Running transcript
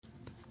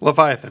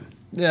Leviathan.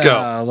 Yeah,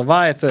 Go.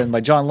 Leviathan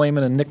by John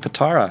Layman and Nick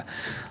Pitara.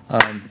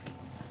 I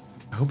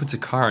hope it's a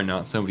car,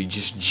 not somebody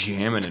just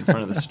jamming in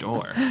front of the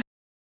store.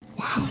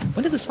 Wow.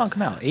 When did this song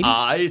come out? 80s?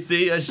 I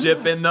see a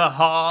ship in the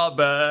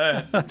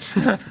harbor.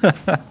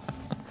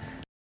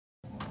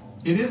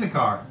 It is a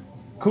car.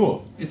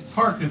 Cool. It's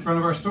parked in front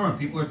of our store and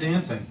people are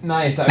dancing.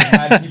 Nice. I've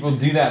had people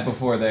do that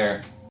before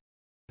there.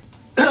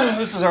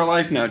 This is our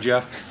life now,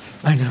 Jeff.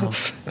 I know.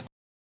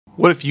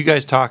 What if you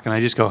guys talk and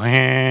I just go, does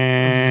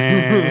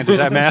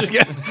that mask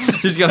it?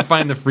 Just gotta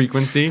find the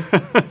frequency.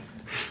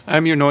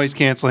 I'm your noise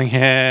canceling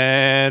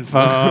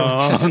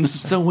headphones.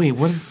 So wait,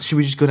 should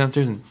we just go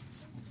downstairs and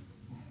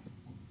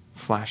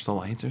flash the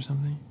lights or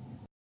something?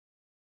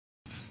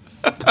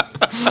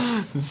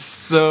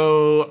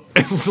 So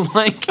it's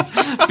like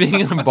being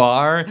in a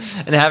bar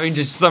and having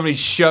just somebody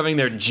shoving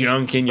their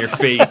junk in your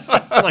face,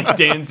 like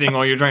dancing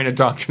while you're trying to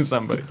talk to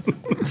somebody.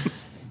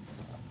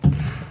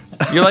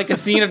 You're like a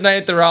scene of Night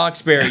at the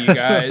Roxbury, you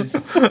guys.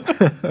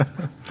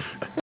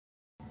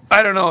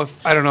 I don't know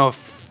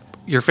if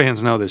your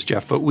fans know this,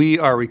 Jeff, but we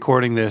are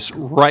recording this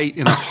right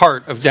in the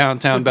heart of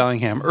downtown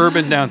Bellingham,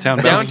 urban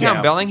downtown Bellingham.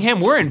 Downtown Bellingham?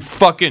 We're in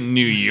fucking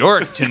New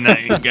York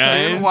tonight,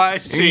 guys.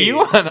 NYC.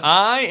 You and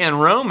I and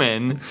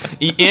Roman,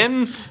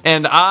 N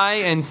and I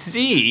and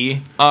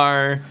C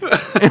are...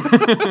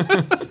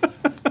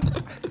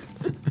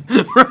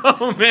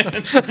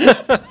 Roman.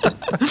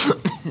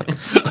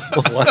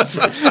 What?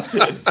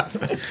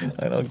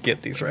 I don't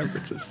get these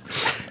references.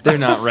 They're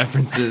not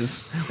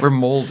references. We're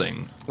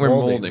molding. We're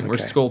molding. We're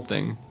okay.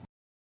 sculpting.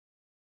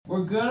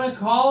 We're gonna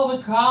call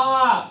the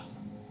cops.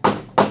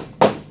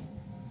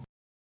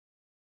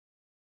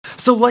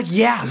 So,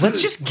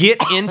 let's just get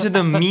into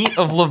the meat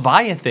of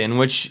Leviathan,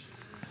 which,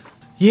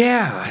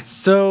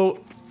 so...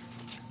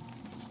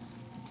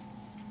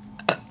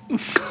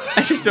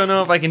 I just don't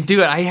know if I can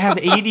do it. I have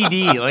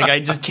ADD. I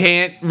just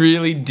can't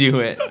really do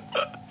it.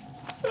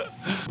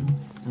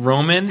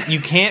 Roman, you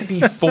can't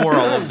be for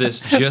all of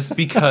this just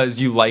because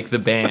you like the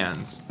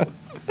bands.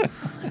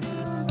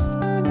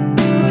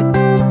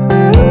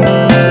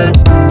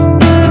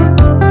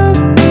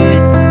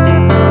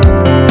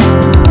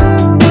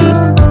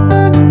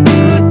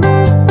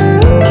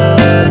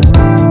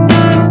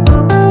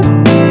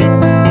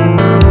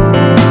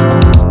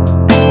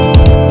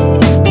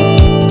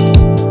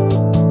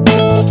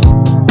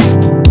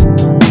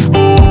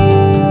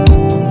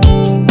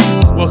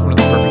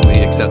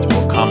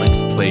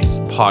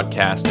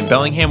 Podcast in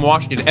Bellingham,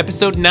 Washington,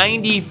 episode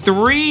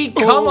 93.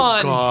 Come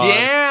on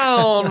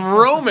down,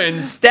 Roman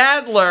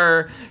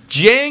Stadler,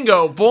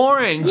 Django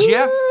Boren,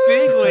 Jeff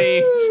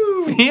Figley,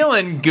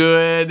 feeling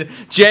good.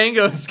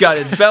 Django's got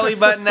his belly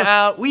button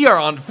out. We are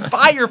on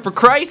fire for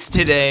Christ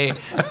today.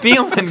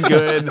 Feeling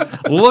good,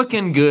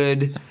 looking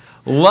good,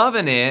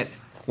 loving it.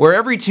 Where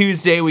every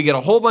Tuesday we get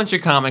a whole bunch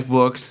of comic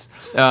books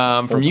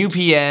from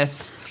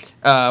UPS.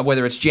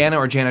 Whether it's Jana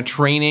or Jana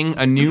training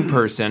a new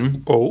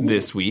person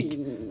this week.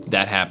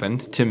 That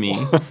happened to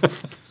me.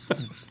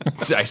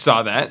 I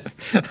saw that.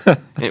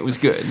 It was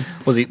good.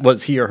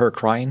 Was he or her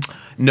crying?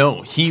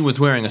 No, he was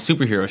wearing a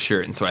superhero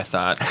shirt, and so I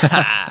thought,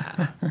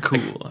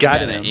 cool.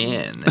 Got it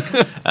in.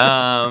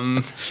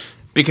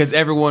 Because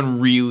everyone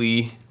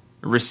really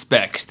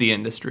respects the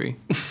industry.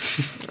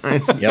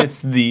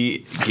 It's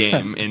the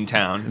game in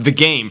town. The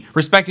game.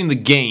 Respecting the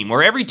game.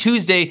 Where every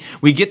Tuesday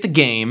we get the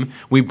game,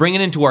 we bring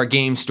it into our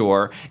game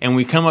store, and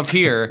we come up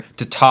here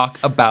to talk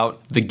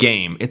about the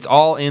game. It's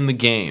all in the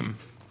game.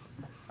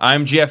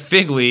 I'm Jeff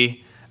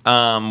Figley.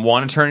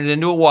 Want to turn it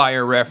into a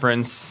Wire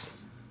reference.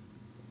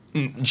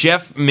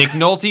 Jeff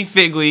McNulty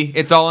Figley.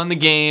 It's all in the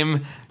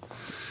game.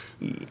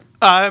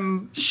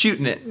 I'm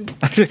shooting it.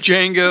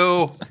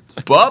 Django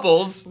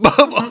Bubbles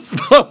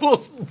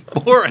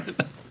Boren.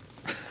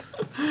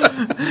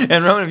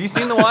 And Roman, have you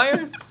seen The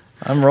Wire?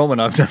 I'm Roman.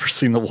 I've never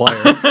seen The Wire.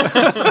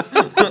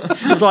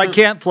 So I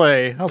can't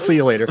play. I'll see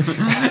you later.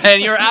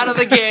 And you're out of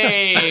the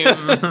game.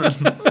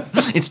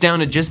 It's down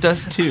to just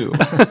us two.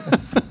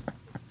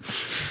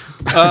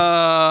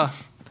 We're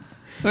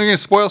going to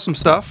spoil some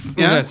stuff.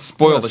 We're going to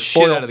spoil the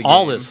shit out of the game.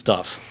 All this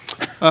stuff.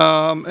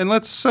 And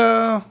let's,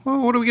 what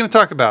are we going to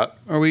talk about?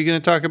 Are we going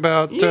to talk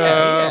about,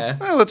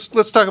 well,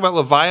 let's talk about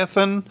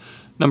Leviathan,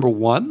 number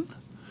 1.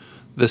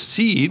 The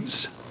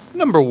Seeds,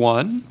 number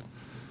 1.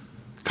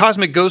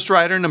 Cosmic Ghost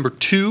Rider, number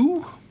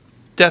 2.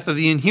 Death of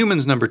the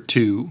Inhumans, number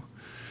 2.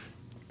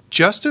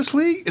 Justice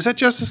League? Is that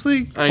Justice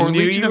League? I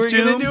knew you were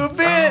going to do a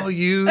bit. Oh,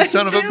 you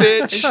son of a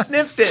bitch. I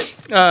sniffed it.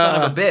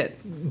 Son of a bit.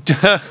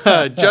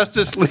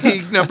 Justice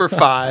League, number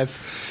 5.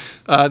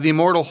 The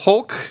Immortal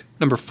Hulk,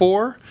 number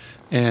 4.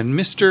 And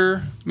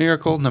Mr.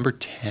 Miracle, number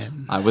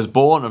 10. I was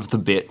born of the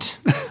bit,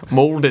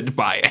 molded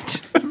by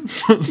it.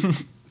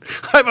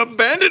 I've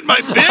abandoned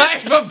my bit.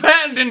 I've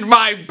abandoned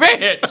my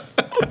bit.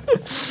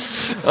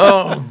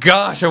 Oh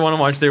gosh, I want to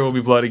watch There Will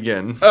Be Blood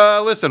again.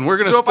 Listen, we're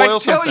going to spoil some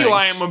things. So if I tell you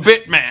I am a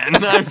bit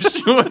man, I'm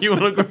sure you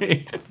will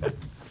agree.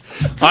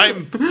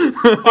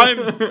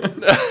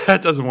 That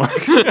doesn't work.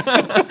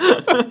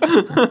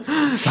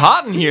 It's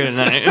hot in here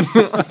tonight.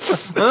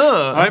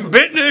 I'm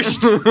finished.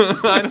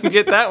 I don't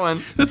get that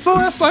one. That's the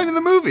last line in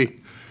the movie.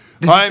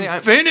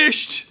 I'm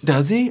finished.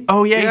 Does he?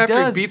 Oh, yeah, he after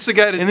does. He beats the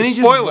guy to and then he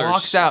spoilers. just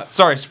walks out.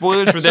 Sorry,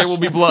 spoilers for There Will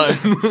Be Blood.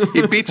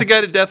 He beats a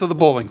guy to death with a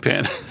bowling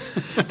pin.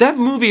 That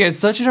movie has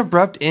such an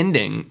abrupt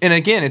ending. And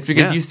again, it's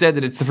because you said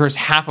that it's the first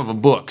half of a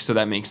book, so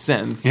that makes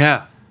sense.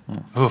 Yeah.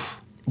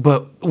 Oof.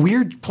 But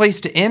weird place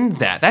to end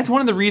that. That's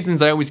one of the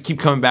reasons I always keep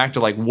coming back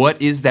to, like,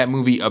 what is that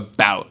movie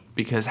about?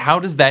 Because how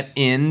does that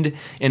end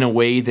in a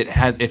way that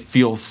it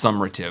feels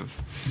summative?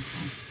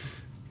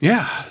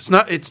 Yeah. That's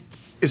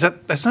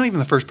not even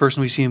the first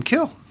person we see him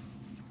kill.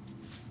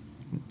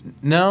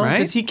 No, right?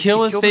 Does he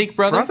kill his fake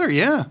brother?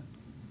 Yeah.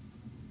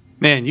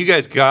 Man, you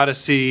guys gotta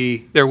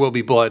see There Will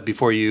Be Blood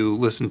before you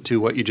listen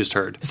to what you just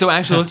heard. So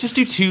actually, let's just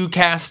do 2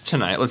 casts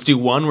tonight. Let's do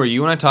one where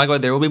you and I talk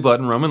about There Will Be Blood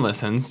and Roman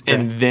listens,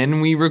 and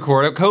then we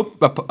record a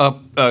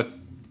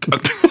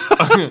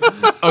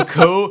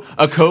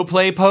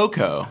co-play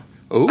Poco.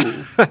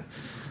 Oh.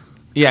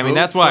 Yeah, I mean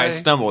that's why I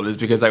stumbled, is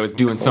because I was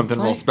doing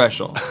something real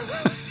special,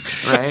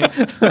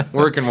 right?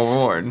 Working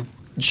reward.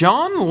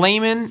 John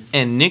Layman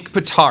and Nick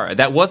Pitara.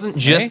 That wasn't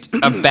just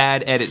a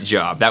bad edit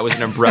job. That was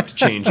an abrupt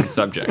change in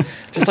subject.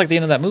 Just like the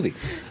end of that movie.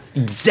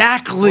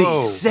 Exactly.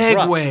 Whoa.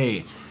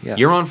 Segue. Yes.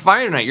 You're on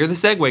fire tonight. You're the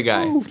segue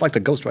guy. Ooh, like the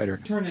Ghost Rider.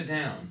 Turn it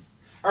down.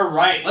 All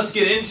right, let's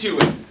get into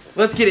it.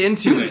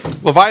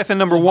 Leviathan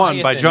number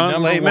 1 by John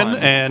number Layman 1.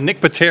 and Nick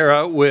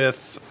Pitara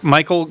with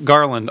Michael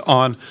Garland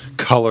on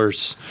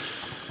colors.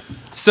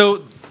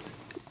 So,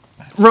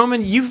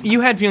 Roman,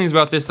 you had feelings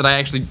about this that I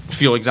actually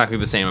feel exactly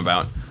the same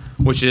about,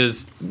 which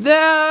is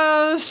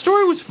the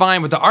story was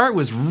fine, but the art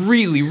was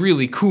really,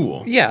 really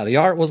cool. Yeah, the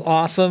art was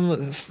awesome.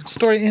 The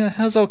story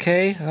was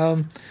okay.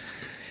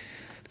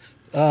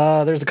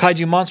 There's the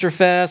Kaiju Monster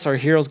Fest. Our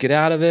heroes get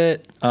out of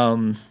it.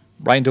 Ryan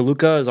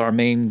DeLuca is our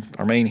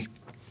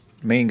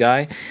main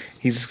guy.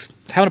 He's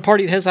having a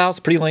party at his house.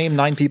 Pretty lame.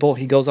 9 people.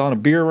 He goes on a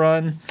beer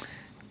run.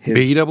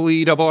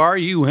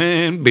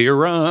 B-double-E-double-R-U-N, beer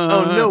run.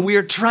 Oh no, we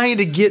are trying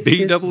to get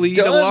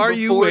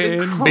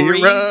B-double-E-double-R-U-N, crazy beer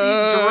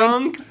run.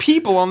 drunk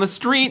people on the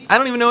street. I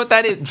don't even know what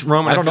that is.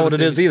 Roman, I don't know what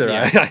it is either.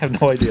 Yeah. I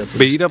have no idea.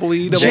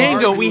 B-double-E-double-R-U-N.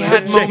 Django, we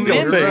had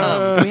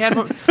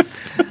momentum.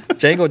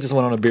 Django just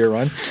went on a beer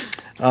run.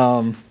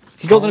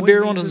 He goes on a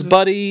beer run with his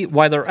buddy.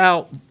 While they're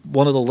out,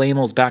 one of the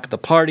lamos back at the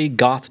party,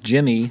 Goth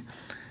Jimmy,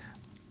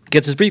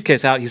 gets his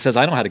briefcase out. He says,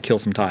 I know how to kill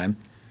some time.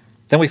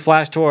 Then we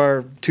flash to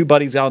our 2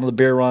 buddies out on the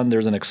beer run.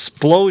 There's an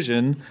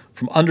explosion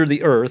from under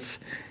the earth,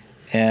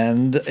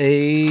 and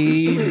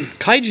a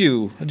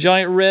kaiju, a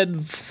giant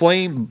red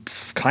flame,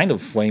 kind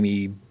of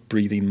flamey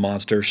breathing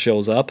monster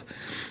shows up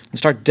and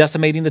starts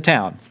decimating the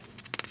town.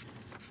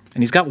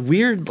 And he's got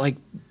weird, like,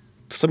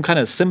 some kind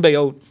of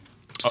symbiote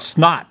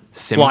snot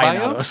flying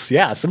out of us.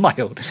 Yeah,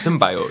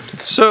 symbiote.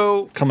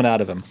 So coming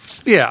out of him.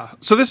 Yeah.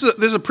 So this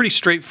is a pretty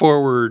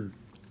straightforward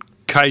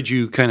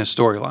kaiju kind of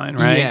storyline,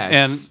 right? Yes.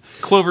 And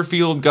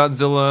Cloverfield,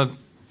 Godzilla,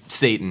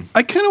 Satan.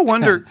 I kind of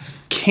wonder,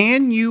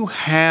 can you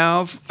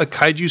have a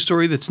kaiju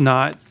story that's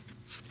not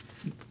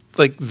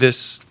like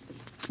this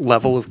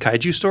level of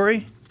kaiju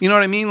story? You know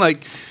what I mean?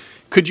 Like,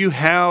 could you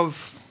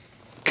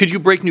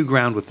break new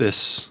ground with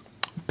this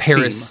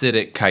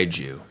Parasitic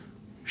kaiju.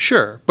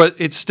 Sure, but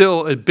it's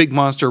still a big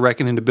monster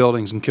wrecking into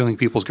buildings and killing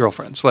people's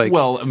girlfriends. Like,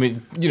 well, I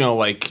mean,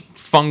 like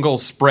fungal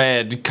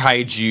spread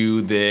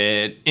kaiju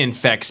that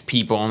infects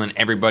people, and then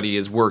everybody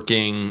is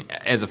working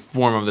as a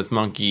form of this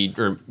monkey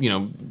or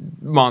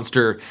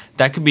monster.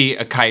 That could be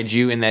a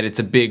kaiju in that it's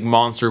a big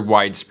monster,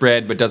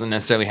 widespread, but doesn't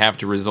necessarily have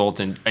to result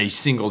in a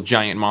single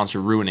giant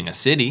monster ruining a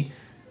city.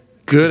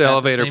 Good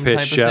elevator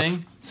pitch, Chef.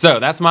 So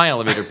that's my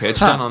elevator pitch.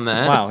 Done on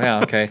that. Wow.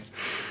 Yeah. Okay.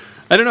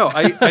 I don't know.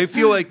 I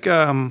feel like.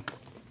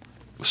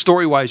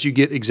 Story-wise, you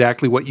get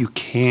exactly what you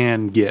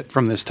can get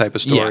from this type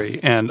of story.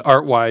 Yeah. And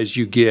art-wise,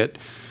 you get,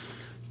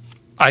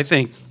 I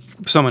think,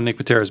 some of Nick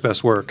Pitara's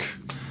best work.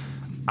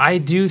 I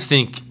do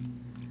think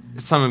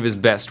some of his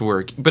best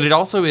work, but it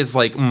also is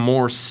like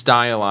more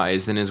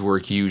stylized than his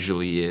work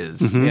usually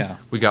is. Mm-hmm. Yeah.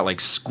 We got like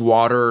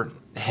squatter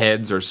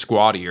heads or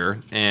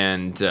squattier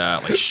and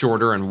like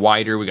shorter and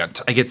wider. We got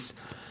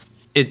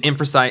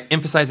emphasizing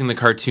the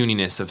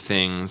cartooniness of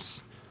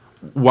things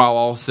while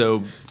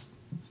also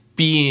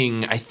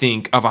being, I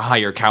think, of a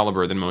higher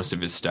caliber than most of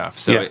his stuff.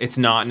 So it's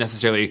not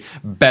necessarily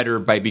better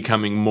by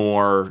becoming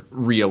more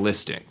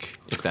realistic,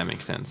 if that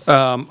makes sense.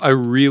 I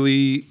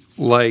really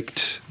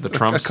liked the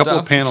Trump a couple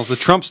of panels. The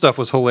Trump stuff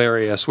was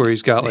hilarious, where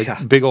he's got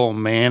like big old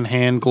man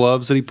hand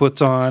gloves that he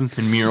puts on.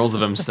 And murals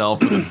of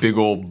himself with a big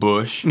old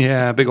bush.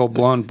 Yeah, big old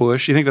blonde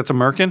bush. You think that's a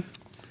merkin?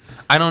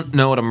 I don't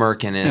know what a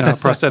merkin is.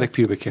 Prosthetic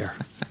pubic hair.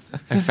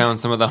 I found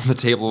some of that on the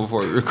table before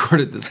we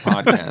recorded this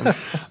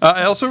podcast.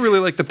 I also really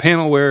like the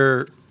panel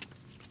where...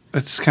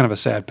 It's kind of a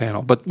sad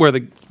panel, but where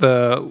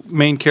the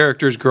main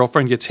character's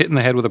girlfriend gets hit in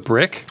the head with a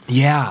brick.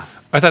 Yeah.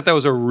 I thought that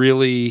was a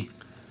really,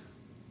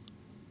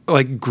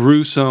 like,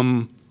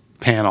 gruesome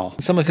panel.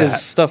 Some of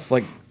his stuff,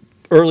 like,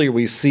 earlier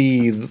we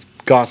see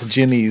Goth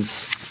Jimmy's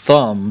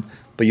thumb,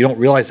 but you don't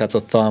realize that's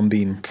a thumb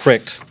being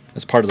pricked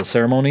as part of the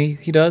ceremony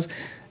he does.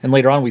 And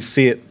later on, we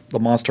see it, the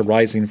monster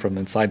rising from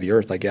inside the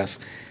earth, I guess.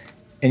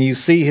 And you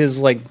see his,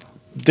 like,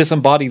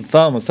 disembodied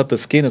thumb, except the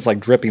skin is, like,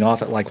 dripping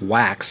off it like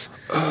wax.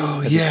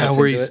 Oh, yeah,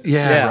 where he's,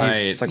 right.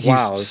 It's like, he's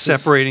wow.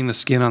 separating the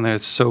skin on there.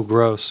 It's so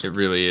gross. It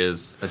really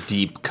is a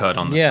deep cut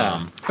on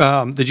the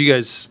thumb. Did you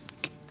guys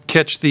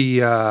catch the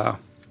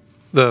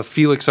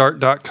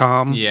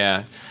FelixArt.com?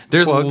 Yeah.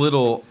 There's plug?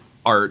 little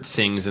art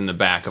things in the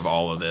back of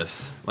all of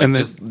this. Like, And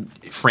just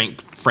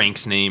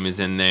Frank's name is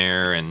in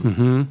there,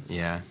 and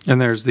yeah. And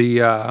there's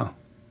the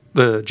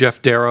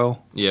Jeff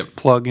Darrow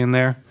plug in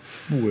there.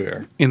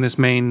 Where? In this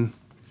main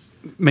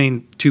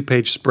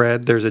 2-page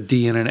spread, there's a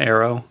D and an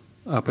arrow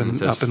up in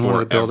one of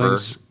the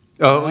buildings.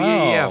 Oh,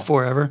 yeah,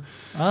 forever.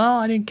 Oh,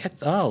 I didn't catch.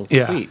 Oh,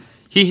 Yeah. sweet.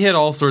 He hit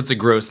all sorts of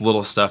gross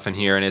little stuff in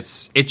here, and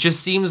it just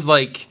seems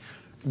like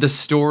the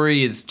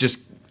story is just,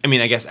 I mean,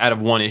 I guess out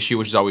of one issue,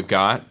 which is all we've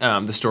got,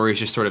 the story is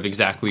just sort of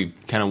exactly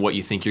kind of what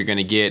you think you're going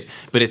to get,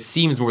 but it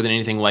seems more than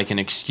anything like an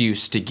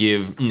excuse to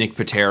give Nick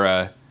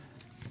Patera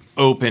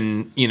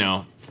open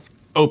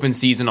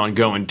season on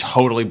going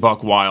totally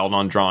buck wild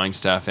on drawing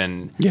stuff,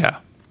 and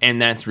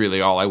that's really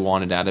all I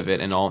wanted out of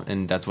it,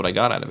 and that's what I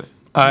got out of it.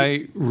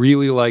 I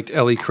really liked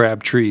Ellie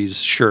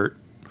Crabtree's shirt.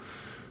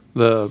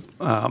 The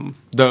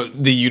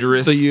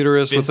uterus. The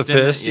uterus with the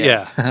fist.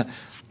 Yeah.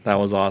 That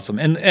was awesome.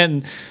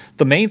 And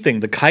the main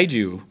thing, the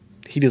kaiju,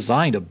 he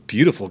designed a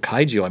beautiful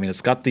kaiju. I mean,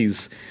 it's got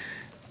these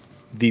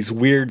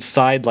weird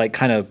side, like,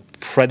 kind of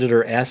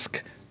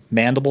predator-esque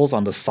mandibles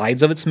on the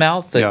sides of its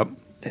mouth that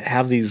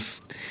have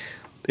these.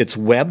 It's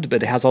webbed,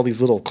 but it has all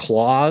these little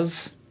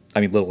claws.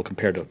 I mean, little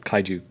compared to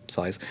kaiju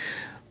size,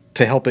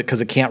 to help it, because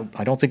it can't.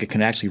 I don't think it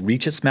can actually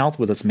reach its mouth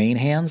with its main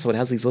hands. So it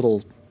has these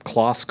little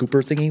claw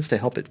scooper thingies to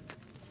help it.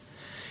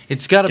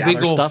 It's got a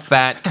big old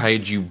fat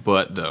kaiju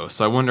butt, though,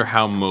 so I wonder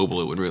how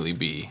mobile it would really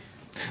be.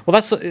 Well,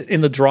 that's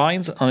in the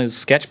drawings on his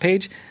sketch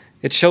page.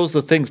 It shows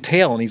the thing's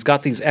tail, and he's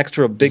got these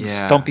extra big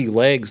stumpy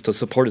legs to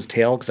support his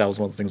tail, because that was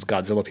one of the things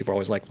Godzilla people are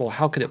always like, well,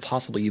 how could it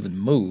possibly even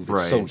move?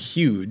 It's so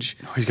huge.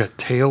 Oh, he's got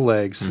tail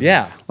legs.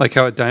 Yeah. Like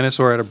how a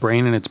dinosaur had a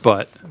brain in its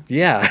butt.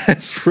 Yeah,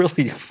 it's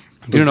really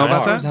Do you know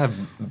about that? Dinosaurs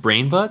have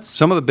brain butts?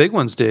 Some of the big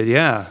ones did,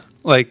 yeah.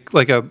 Like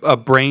a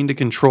brain to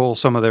control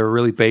some of their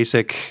really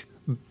basic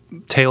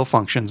tail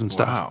functions and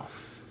stuff. Wow.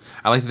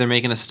 I like that they're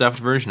making a stuffed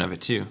version of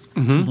it, too.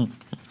 Mm-hmm.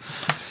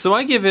 So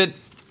I give it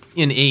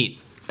an 8.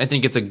 I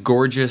think it's a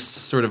gorgeous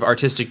sort of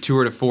artistic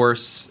tour de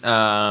force.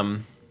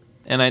 And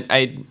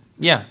I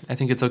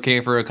think it's okay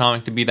for a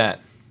comic to be that.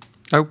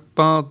 The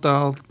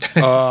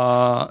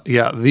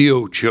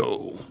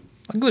Ocho.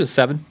 I'll go to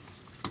 7.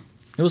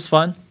 It was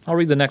fun. I'll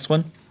read the next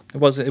one. It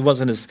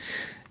wasn't as,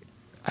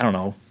 I don't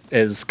know,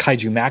 as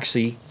Kaiju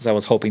Maxi as I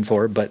was hoping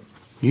for, but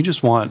you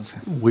just want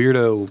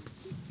weirdo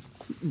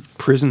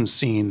prison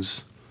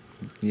scenes.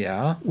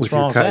 Yeah, with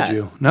your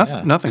kaiju.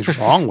 Nothing's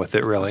wrong with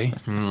it, really.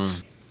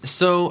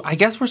 So I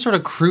guess we're sort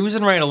of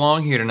cruising right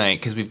along here tonight,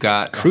 because we've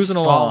got a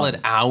solid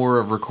hour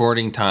of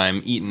recording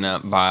time eaten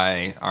up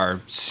by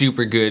our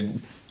super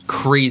good,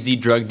 crazy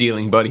drug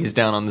dealing buddies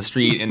down on the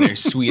street in their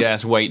sweet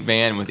ass white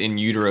van with in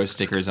utero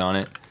stickers on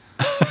it.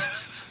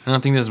 I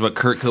don't think this is what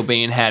Kurt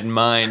Cobain had in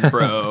mind,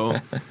 bro.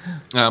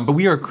 But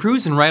we are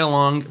cruising right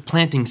along,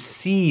 planting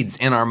seeds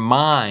in our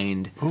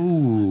mind.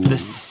 Ooh. The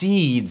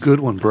seeds. Good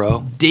one,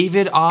 bro.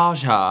 David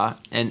Aja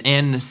and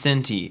Ann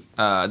Nesenti.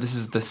 This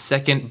is the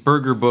second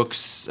Burger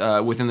Books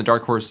within the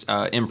Dark Horse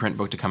imprint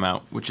book to come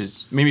out, which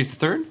is, maybe it's the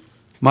third?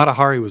 Mata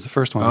Hari was the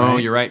first one, Oh,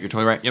 right? you're right. You're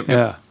totally right. Yep.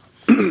 Yeah.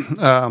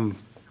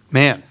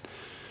 Man,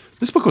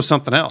 this book was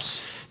something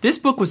else. This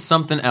book was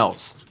something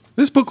else.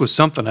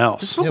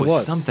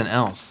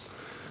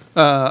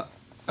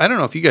 I don't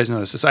know if you guys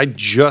noticed this. I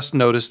just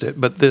noticed it,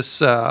 but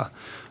this it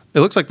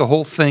looks like the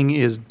whole thing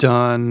is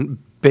done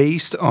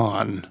based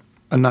on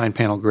a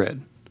 9-panel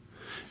grid.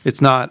 It's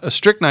not a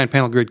strict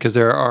 9-panel grid, because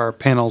there are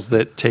panels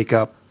that take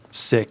up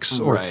 6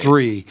 or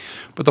 3,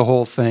 but the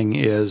whole thing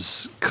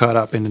is cut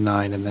up into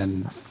 9 and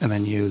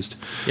then used.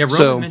 Yeah,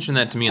 Roman mentioned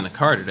that to me in the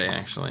car today,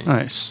 actually.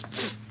 Nice.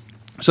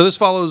 So this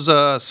follows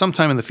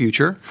sometime in the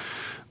future.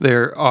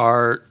 There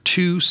are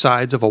 2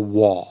 sides of a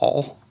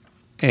wall.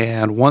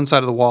 And one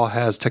side of the wall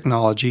has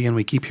technology, and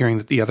we keep hearing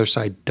that the other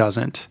side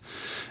doesn't.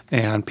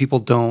 And people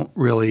don't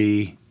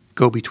really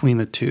go between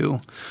the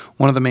two.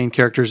 One of the main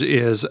characters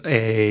is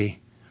a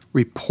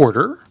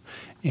reporter,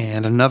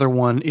 and another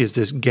one is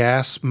this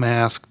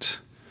gas-masked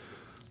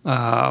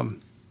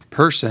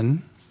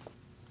person,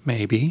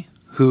 maybe,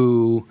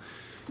 who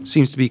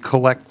seems to be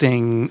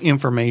collecting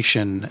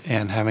information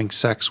and having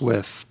sex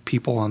with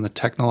people on the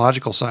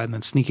technological side and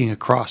then sneaking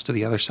across to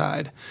the other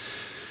side.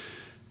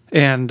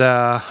 And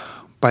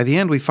by the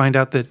end, we find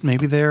out that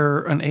maybe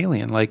they're an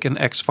alien, like an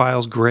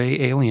X-Files gray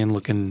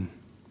alien-looking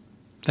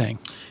thing.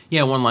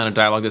 Yeah, one line of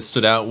dialogue that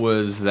stood out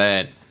was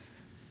that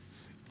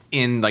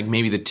in, like,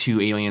 maybe the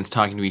 2 aliens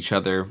talking to each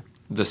other,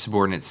 the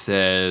subordinate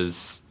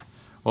says,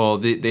 well,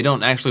 they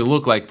don't actually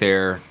look like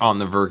they're on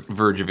the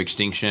verge of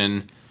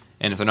extinction,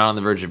 and if they're not on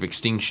the verge of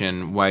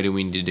extinction, why do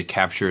we need to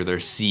capture their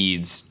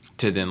seeds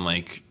to then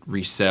like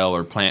resell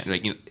or plant.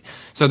 Like,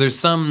 so there's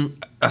some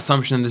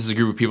assumption this is a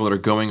group of people that are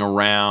going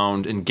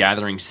around and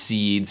gathering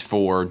seeds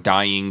for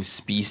dying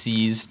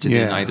species to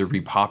then either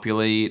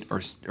repopulate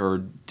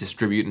or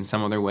distribute in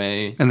some other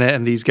way.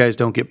 And these guys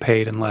don't get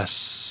paid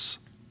unless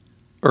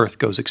Earth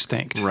goes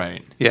extinct.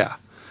 Right. Yeah.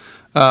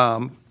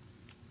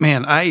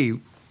 Man, I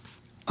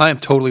am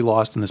totally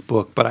lost in this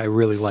book, but I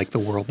really like the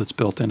world that's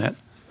built in it.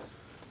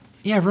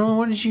 Yeah, Roman,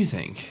 what did you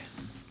think?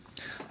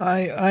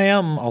 I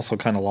am also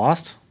kind of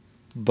lost,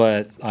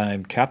 but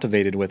I'm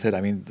captivated with it.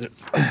 I mean,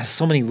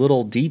 so many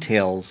little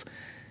details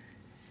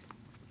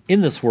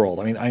in this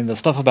world. I mean, the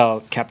stuff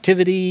about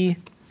captivity,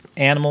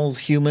 animals,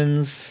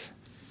 humans,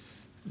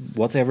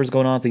 whatever's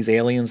going on with these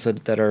aliens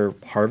that are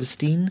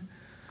harvesting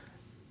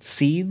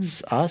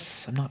seeds,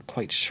 us. I'm not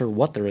quite sure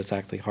what they're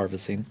exactly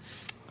harvesting.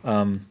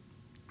 And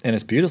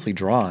it's beautifully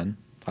drawn.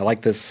 I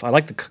like this. I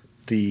like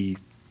the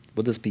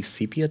would this be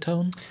sepia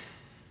tone?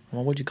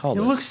 What would you call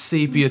this? It looks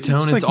sepia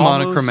tone. It's like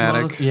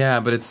monochromatic.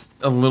 Yeah, but it's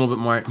a little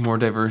bit more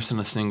diverse in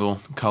a single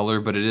color.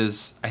 But it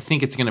is. I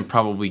think it's going to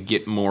probably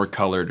get more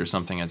colored or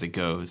something as it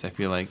goes. I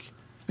feel like.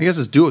 I guess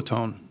it's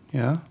duotone.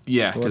 Yeah.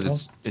 Yeah,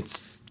 because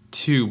it's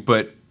two.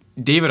 But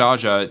David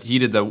Aja, he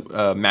did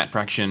the Matt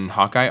Fraction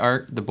Hawkeye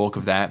art, the bulk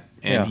of that,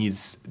 and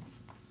he's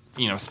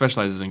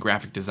specializes in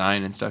graphic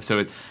design and stuff.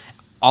 So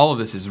all of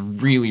this is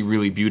really,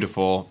 really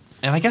beautiful.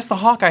 And I guess the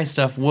Hawkeye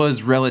stuff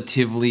was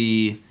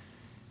relatively.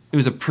 It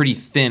was a pretty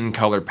thin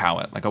color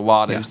palette, like a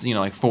lot of, it was,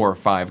 like 4 or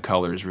 5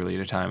 colors really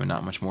at a time and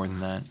not much more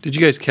than that. Did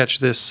you guys catch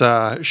this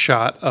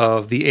shot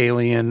of the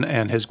alien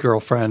and his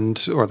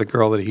girlfriend or the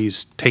girl that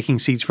he's taking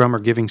seeds from or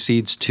giving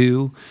seeds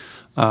to?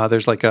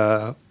 There's like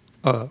a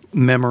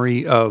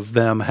memory of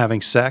them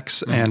having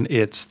sex, and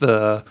it's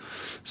the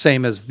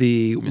same as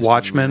the Mr.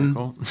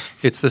 Watchmen.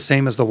 It's the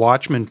same as the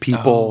Watchmen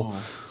people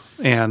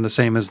and the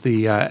same as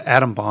the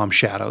atom bomb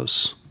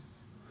shadows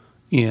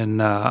in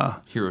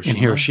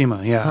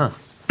Hiroshima. Yeah. Huh.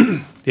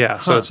 Yeah,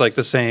 so it's like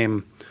the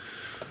same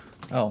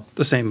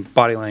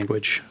body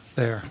language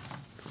there.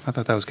 I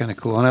thought that was kind of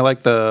cool. And I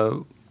like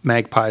the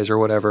magpies or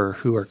whatever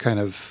who are kind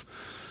of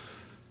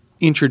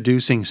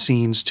introducing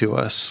scenes to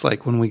us.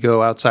 Like when we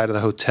go outside of the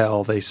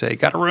hotel, they say,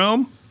 "Got a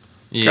room?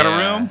 Got a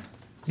room?"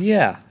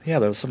 Yeah, there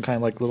was some kind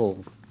of like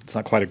little, it's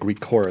not quite a Greek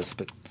chorus,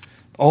 but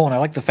and I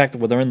like the fact that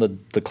when they're in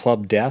the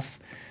Club Death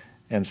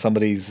and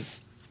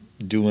somebody's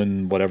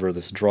doing whatever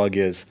this drug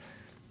is,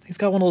 he's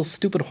got one of those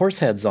stupid horse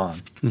heads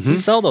on. Mm-hmm. You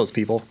sell those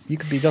people. You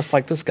could be just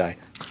like this guy.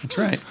 That's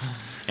right.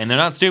 And they're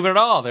not stupid at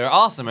all. They're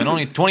awesome and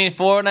only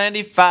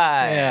 $24.95.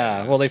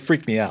 Yeah, well, they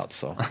freaked me out.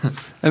 So.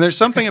 And there's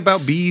something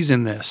about bees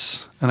in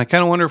this. And I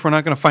kind of wonder if we're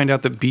not going to find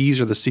out that bees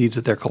are the seeds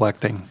that they're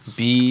collecting.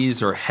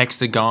 Bees or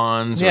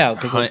hexagons or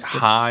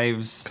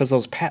hives. Because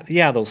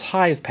those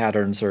hive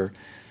patterns are...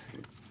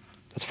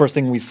 That's the first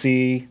thing we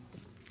see,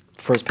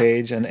 first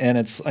page, and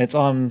it's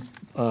on...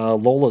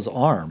 Lola's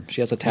arm.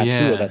 She has a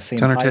tattoo of that same.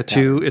 It's on her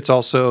tattoo. Pattern. It's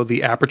also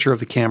the aperture of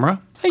the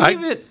camera. I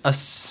give it a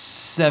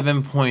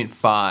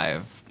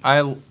 7.5.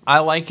 I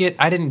like it.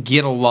 I didn't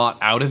get a lot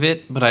out of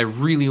it, but I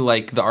really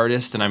like the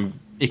artist, and I'm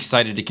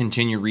excited to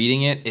continue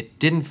reading it. It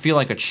didn't feel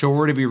like a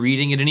chore to be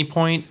reading at any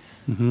point,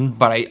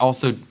 but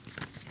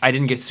I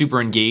didn't get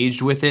super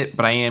engaged with it,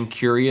 but I am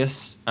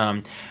curious.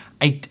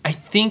 I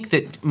think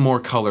that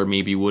more color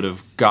maybe would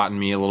have gotten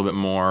me a little bit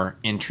more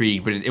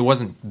intrigued, but it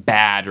wasn't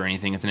bad or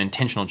anything. It's an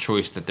intentional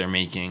choice that they're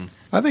making.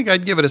 I think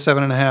I'd give it a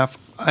 7.5.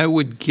 I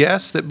would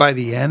guess that by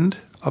the end,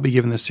 I'll be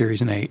giving this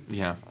series an 8.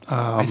 Yeah,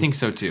 I think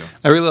so too.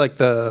 I really like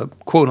the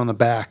quote on the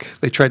back.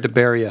 They tried to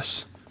bury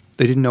us.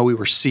 They didn't know we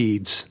were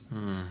seeds.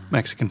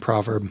 Mexican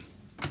proverb.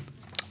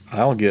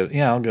 I'll give it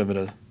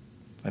a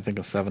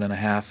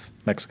 7.5.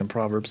 Mexican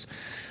proverbs.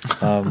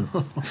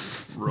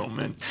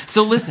 Roman.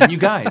 So listen, you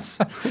guys,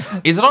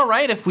 is it all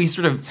right if we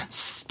sort of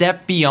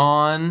step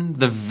beyond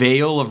the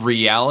veil of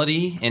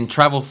reality and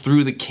travel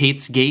through the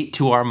Kate's Gate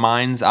to our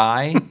mind's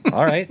eye?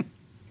 All right.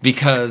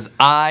 Because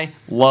I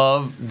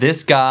love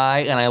this guy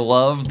and I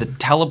love the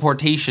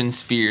teleportation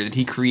sphere that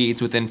he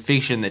creates within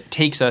fiction that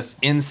takes us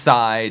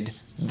inside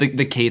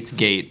the Kate's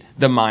Gate,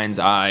 the mind's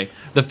eye,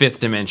 the fifth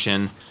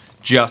dimension.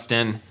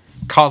 Justin,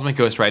 Cosmic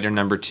Ghost Rider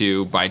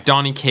 #2 by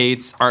Donny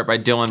Cates, art by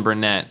Dylan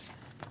Burnett.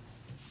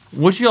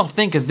 What y'all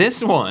think of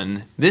this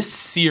one? This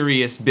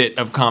serious bit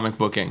of comic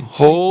booking.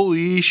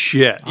 Holy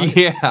shit.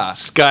 Yeah.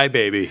 Sky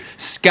Baby.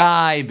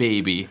 Sky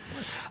Baby.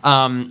 What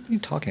are you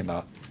talking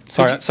about?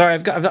 Sorry,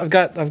 I've got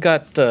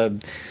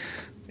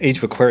Age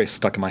of Aquarius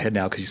stuck in my head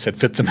now because you said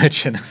fifth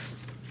dimension.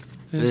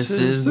 This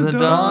is the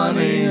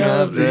dawning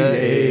of the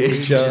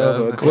Age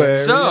of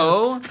Aquarius.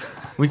 So...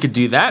 we could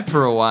do that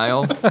for a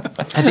while.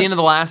 At the end of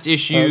the last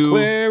issue,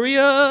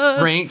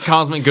 Aquarius. Frank,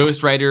 Cosmic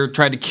Ghost Rider,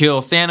 tried to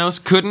kill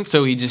Thanos, couldn't,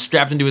 so he just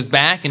strapped into his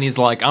back, and he's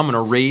like, I'm going to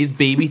raise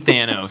baby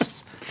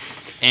Thanos.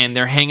 and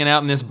they're hanging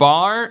out in this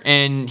bar,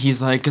 and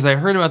he's like, because I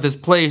heard about this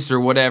place or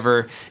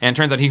whatever, and it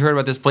turns out he heard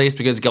about this place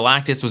because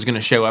Galactus was going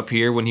to show up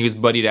here when he was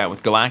buddied out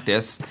with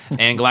Galactus,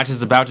 and Galactus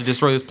is about to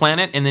destroy this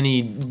planet, and then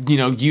he,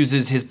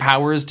 uses his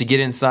powers to get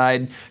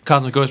inside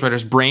Cosmic Ghost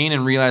Rider's brain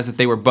and realize that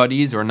they were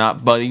buddies, or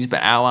not buddies,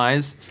 but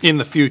allies. In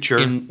the future.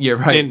 In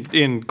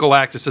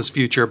Galactus's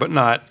future, but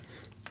not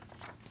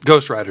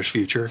Ghost Rider's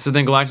future. So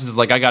then Galactus is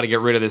like, I got to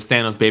get rid of this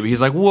Thanos baby.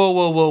 He's like,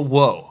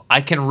 whoa.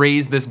 I can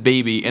raise this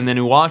baby. And then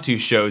Uatu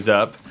shows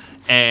up.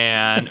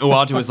 And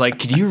Uatu is like,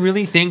 could you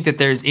really think that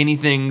there's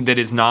anything that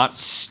is not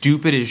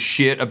stupid as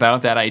shit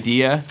about that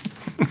idea?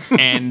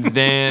 And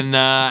then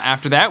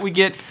after that, we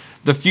get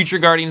the future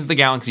Guardians of the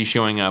Galaxy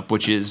showing up,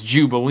 which is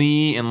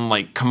Jubilee and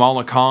like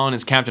Kamala Khan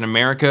as Captain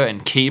America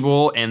and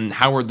Cable and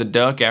Howard the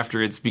Duck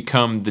after it's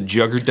become the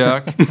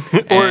Juggerduck.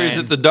 Or is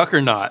it the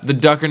Duckernaut? The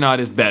Duckernaut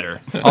is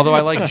better. Although I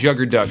like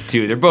Juggerduck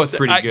too. They're both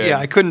pretty good. Yeah,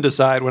 I couldn't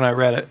decide when I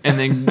read it. And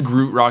then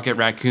Groot, Rocket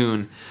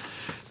Raccoon.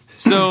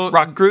 So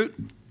Rock Groot?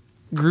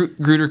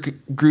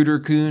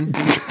 Grooter-coon.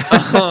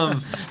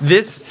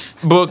 This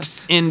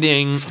book's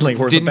ending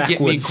didn't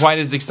get me quite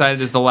as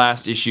excited as the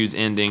last issue's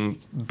ending,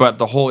 but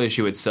the whole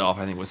issue itself,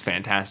 I think, was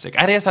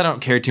fantastic. I guess I don't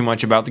care too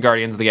much about the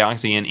Guardians of the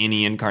Galaxy in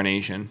any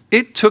incarnation.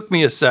 It took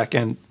me a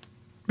second,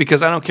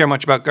 because I don't care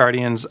much about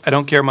Guardians. I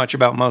don't care much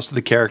about most of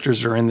the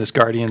characters that are in this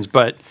Guardians,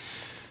 but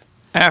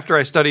after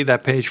I studied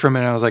that page for a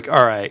minute, I was like,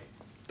 all right,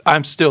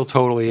 I'm still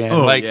totally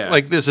in.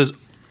 Like this is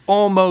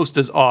almost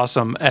as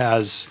awesome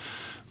as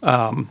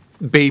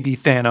baby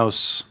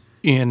Thanos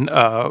in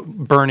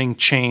burning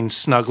chains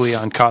snugly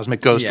on Cosmic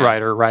Ghost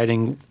Rider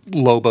riding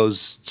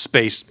Lobo's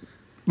space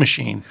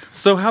machine.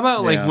 So how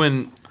about like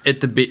when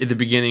at the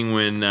beginning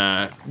when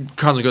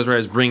Cosmic Ghost Rider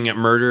is bringing up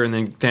murder, and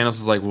then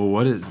Thanos is like, well,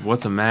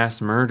 what's a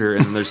mass murder?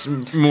 And there's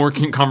more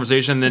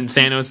conversation. Then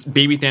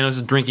baby Thanos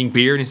is drinking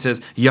beer, and he says,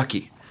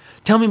 yucky.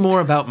 Tell me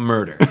more about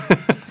murder.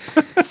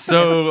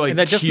 So like, and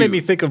that just made me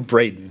think of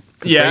Braden.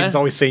 Yeah, he's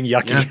always saying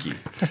yucky.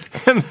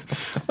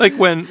 Like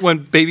when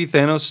baby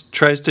Thanos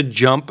tries to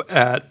jump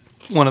at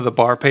one of the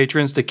bar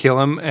patrons to kill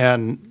him,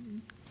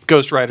 and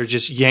Ghost Rider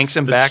just yanks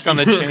him back on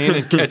the chain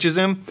and catches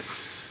him.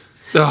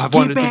 Oh, I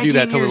wanted to do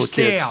that to little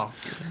kids.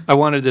 I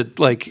wanted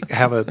to like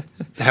have a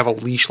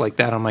leash like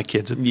that on my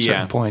kids at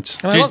certain points.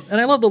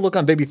 And I love the look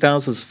on baby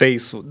Thanos'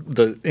 face,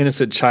 the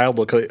innocent child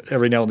look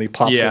every now and then he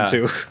pops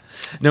into.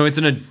 No, it's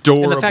an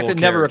adorable And the fact that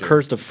it never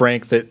occurs to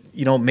Frank that,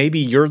 maybe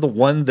you're the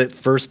one that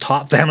first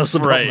taught Thanos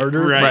about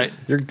murder. Right.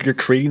 You're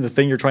creating the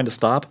thing you're trying to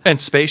stop.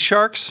 And space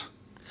sharks.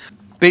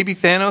 Baby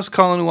Thanos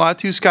calling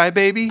Uatu Sky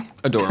Baby.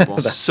 Adorable.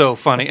 That's so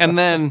funny. And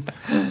then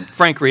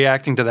Frank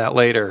reacting to that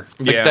later.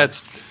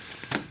 That's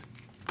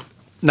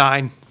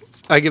 9.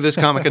 I give this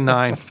comic a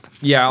 9.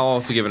 Yeah, I'll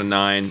also give it a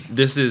 9.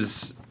 This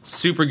is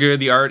super good.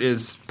 The art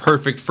is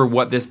perfect for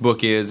what this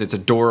book is. It's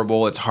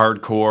adorable. It's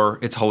hardcore.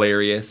 It's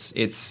hilarious.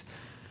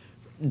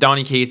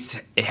 Donny Cates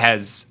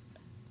has...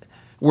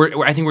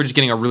 I think we're just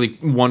getting a really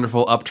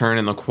wonderful upturn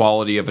in the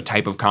quality of a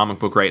type of comic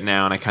book right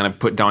now, and I kind of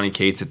put Donny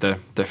Cates at the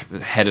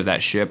head of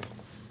that ship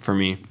for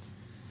me.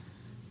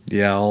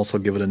 Yeah, I'll also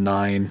give it a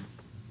 9.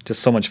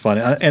 Just so much fun.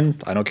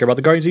 And I don't care about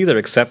the Guardians either,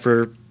 except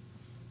for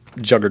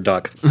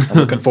Juggerduck. I'm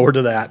looking forward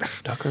to that.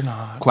 Duck or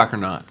not. Quack or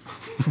not.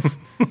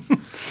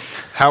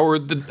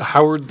 Howard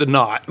the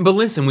Knot. But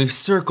listen, we've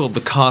circled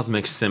the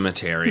cosmic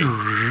cemetery.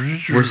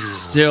 We're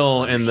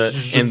still in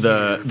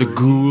the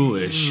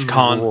ghoulish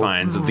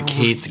confines of the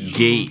Cates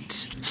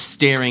Gate,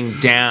 staring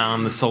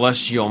down the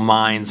celestial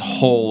mind's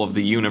hole of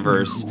the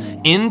universe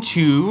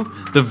into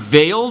the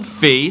veiled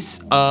face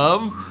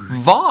of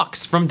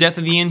Vox from Death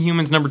of the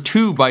Inhumans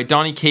 #2 by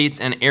Donny Cates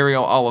and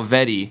Ariel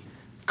Olivetti,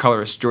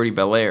 colorist Jordi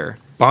Belair.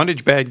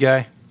 Bondage bad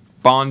guy.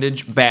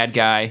 Bondage bad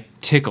guy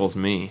tickles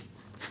me.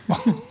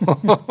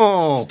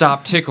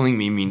 Stop tickling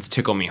me means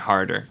tickle me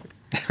harder.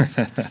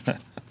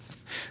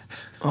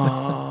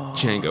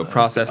 Django,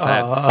 process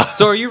that.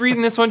 So are you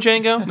reading this one,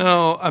 Django?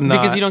 No, I'm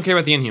not. Because you don't care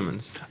about the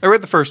Inhumans. I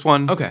read the first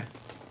one. Okay.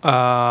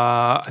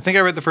 I think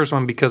I read the first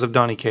one because of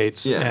Donny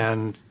Cates. Yeah.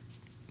 And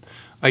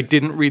I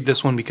didn't read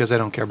this one because I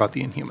don't care about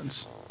the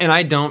Inhumans. And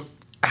I don't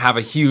have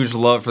a huge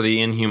love for the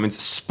Inhumans.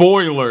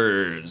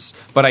 Spoilers!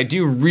 But I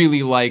do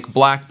really like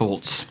Black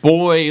Bolt.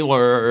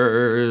 Spoilers!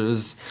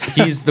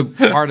 He's the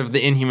part of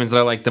the Inhumans that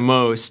I like the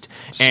most.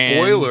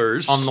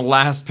 Spoilers! And on the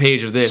last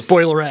page of this...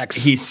 Spoiler X.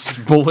 He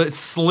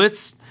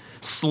slits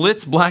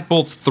Black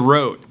Bolt's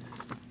throat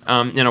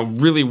in a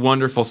really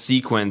wonderful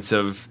sequence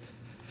of...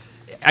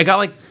 I got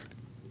like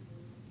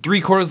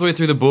 3/4 of the way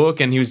through the book,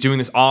 and he was doing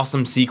this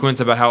awesome sequence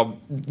about how,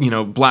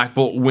 Black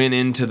Bolt went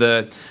into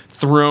the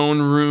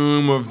throne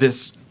room of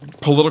this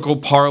political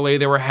parlay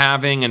they were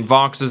having, and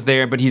Vox is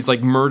there, but he's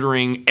like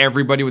murdering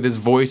everybody with his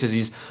voice as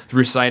he's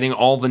reciting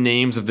all the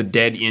names of the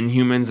dead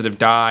Inhumans that have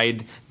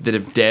died, that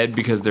have dead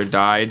because they're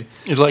died.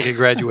 It's like a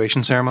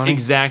graduation ceremony.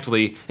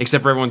 Exactly,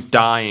 except for everyone's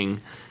dying.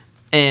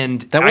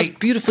 And that was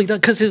beautifully done,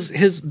 because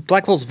his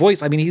Black Bolt's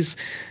voice, I mean,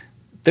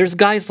 there's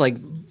guys like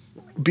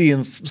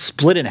being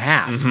split in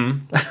half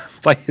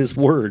by his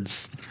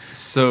words.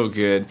 So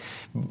good.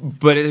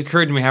 But it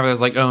occurred to me how I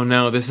was like, oh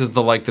no, this is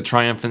the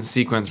triumphant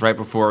sequence right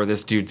before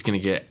this dude's gonna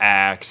get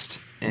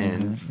axed,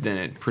 and then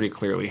it pretty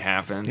clearly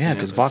happens. Yeah,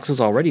 because Vox is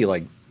already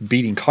like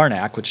beating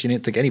Karnak, which you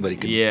didn't think anybody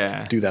could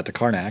do that to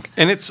Karnak.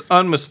 And it's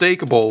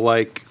unmistakable,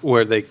 like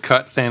where they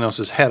cut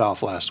Thanos' head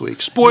off last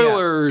week.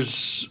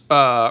 Spoilers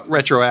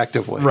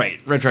retroactively. Right,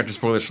 retroactive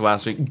spoilers for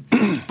last week.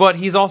 But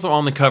he's also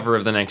on the cover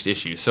of the next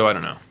issue, so I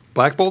don't know.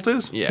 Black Bolt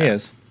is? Yeah. He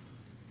is.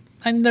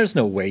 I mean, there's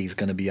no way he's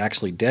going to be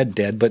actually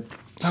dead, but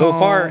so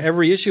far,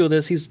 every issue of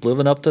this, he's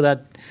living up to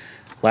that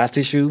last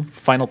issue,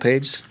 final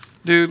page.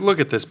 Dude, look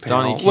at this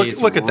panel.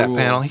 Look at that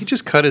panel. He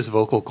just cut his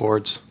vocal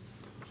cords.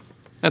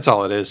 That's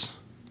all it is.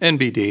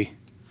 NBD.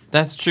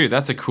 That's true.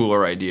 That's a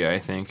cooler idea, I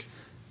think.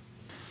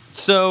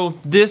 So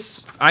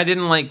this, I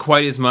didn't like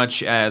quite as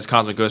much as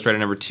Cosmic Ghost Rider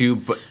number 2,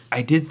 but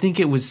I did think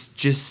it was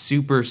just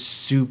super,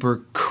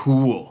 super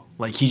cool.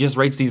 Like, he just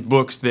writes these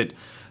books that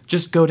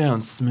just go down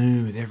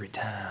smooth every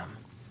time.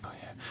 Oh,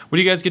 yeah. What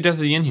do you guys get Death of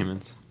the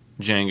Inhumans?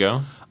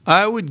 Django?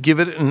 I would give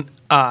it an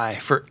I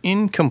for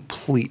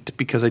incomplete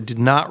because I did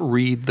not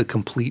read the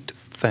complete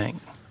thing.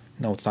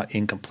 No, it's not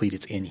incomplete.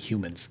 It's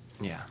Inhumans.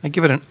 Yeah. I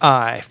give it an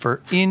I for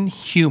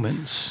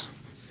Inhumans.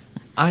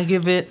 I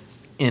give it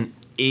an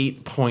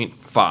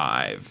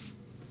 8.5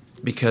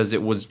 because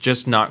it was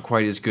just not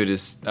quite as good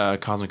as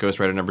Cosmic Ghost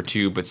Rider number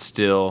 2, but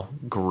still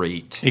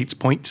great. 8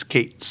 points,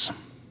 Kate's.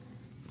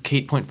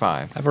 8.5.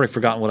 I've already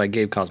forgotten what I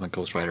gave Cosmic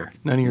Ghost Rider.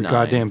 None of your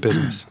goddamn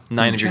business.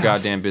 9 of your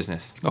goddamn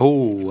business.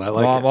 Oh, I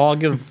like it. I'll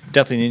give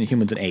definitely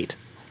Inhumans an 8.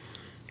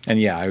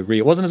 And yeah, I agree.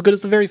 It wasn't as good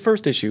as the very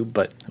first issue,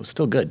 but it was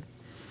still good.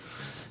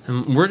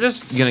 And we're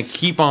just going to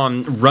keep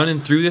on running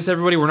through this,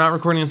 everybody. We're not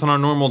recording this on our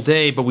normal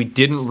day, but we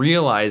didn't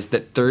realize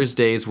that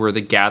Thursdays were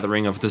the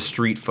gathering of the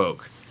street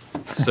folk.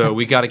 So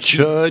we got to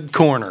keep Chud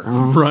Corner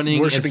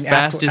running as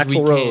fast as we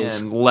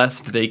can,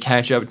 lest they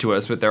catch up to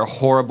us with their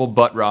horrible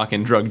butt rock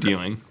and drug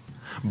dealing.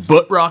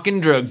 Butt rocking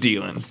drug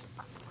dealing.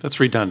 That's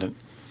redundant.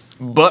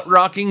 Butt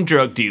rocking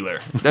drug dealer.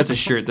 That's a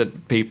shirt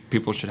that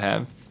people should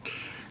have.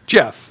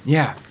 Jeff.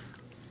 Yeah.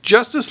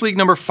 Justice League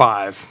number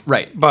 5.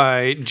 Right.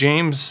 By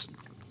James...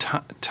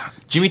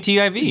 Jimmy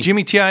T.I.V.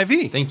 Jimmy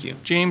T.I.V. Thank you.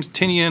 James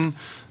Tynion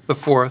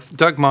IV,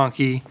 Doug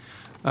Mahnke,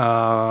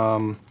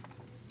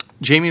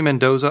 Jamie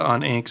Mendoza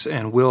on inks,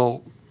 and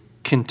Will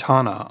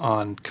Quintana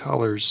on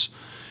colors.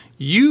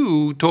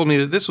 You told me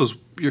that this was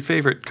your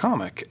favorite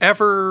comic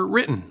ever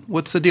written.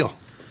 What's the deal?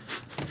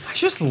 I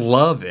just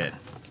love it.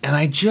 And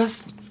I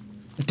just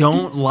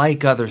don't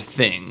like other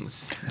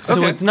things.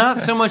 So it's not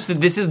so much that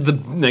this is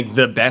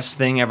the best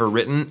thing ever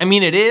written. I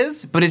mean, it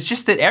is, but it's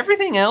just that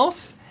everything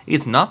else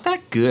is not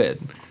that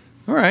good.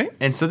 All right.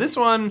 And so this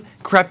one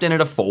crept in at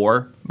a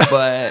 4,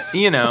 but,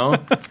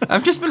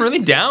 I've just been really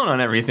down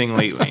on everything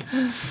lately.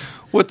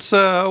 What's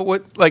so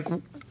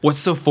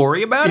 4-y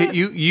about it?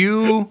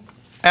 You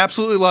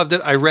absolutely loved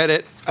it. I read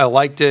it. I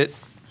liked it.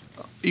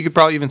 You could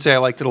probably even say I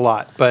liked it a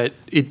lot, but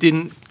it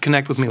didn't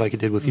connect with me like it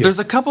did with you. There's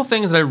a couple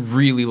things that I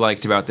really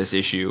liked about this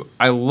issue.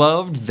 I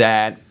loved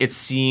that it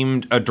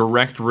seemed a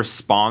direct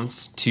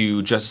response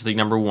to Justice League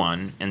number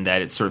 1, and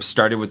that it sort of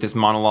started with this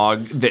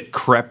monologue that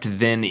crept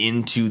then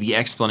into the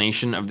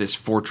explanation of this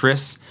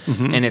fortress,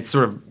 and it's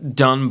sort of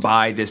done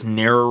by this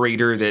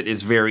narrator that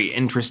is very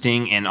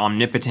interesting and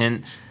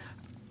omnipotent.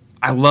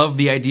 I love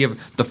the idea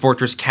of the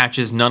fortress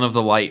catches none of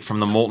the light from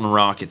the molten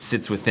rock it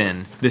sits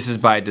within. This is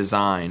by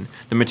design.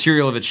 The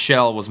material of its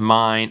shell was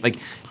mined. Like,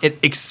 it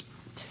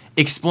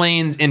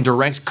explains in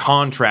direct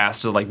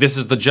contrast to, like, this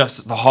is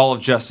the Hall of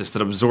Justice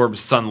that absorbs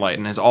sunlight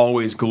and is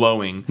always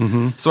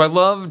glowing. So I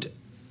loved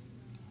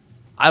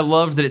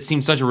that it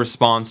seemed such a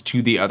response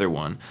to the other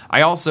one.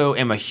 I also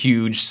am a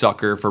huge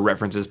sucker for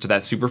references to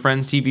that Super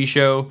Friends TV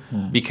show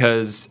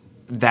because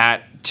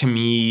that, to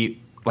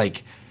me,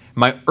 like,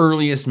 my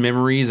earliest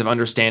memories of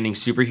understanding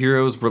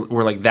superheroes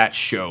were like that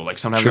show. Like,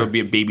 sometimes there would be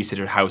a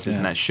babysitter houses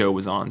and that show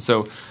was on.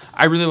 So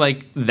I really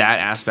like that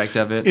aspect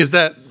of it. Is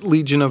that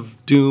Legion of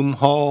Doom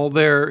Hall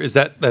there?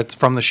 That's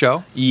from the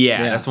show?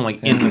 Yeah, that's one,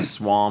 like, in the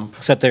swamp.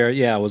 Except there,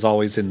 it was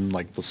always in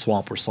like the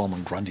swamp or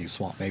Solomon Grundy's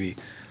swamp, maybe.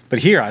 But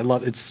here,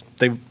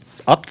 they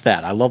upped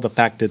that. I love the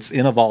fact it's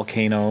in a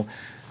volcano,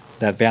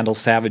 that Vandal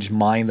Savage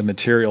mined the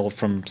material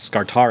from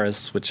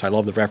Skartaris, which I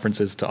love the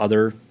references to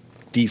other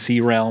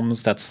DC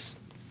realms. That's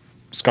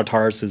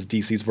Skartaris is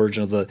DC's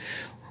version of the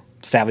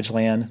Savage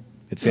Land.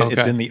 It's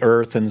in the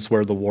Earth, and it's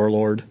where the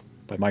Warlord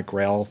by Mike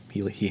Grell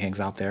he hangs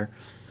out there.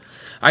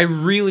 I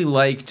really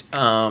liked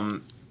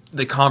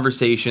the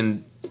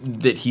conversation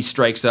that he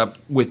strikes up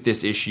with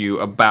this issue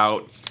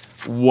about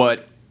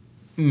what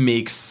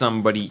makes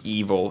somebody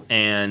evil,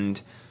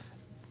 and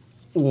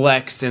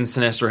Lex and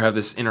Sinestro have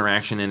this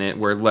interaction in it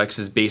where Lex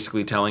is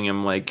basically telling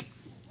him, like,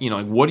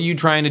 what are you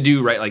trying to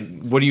do, right?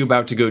 Like, what are you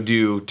about to go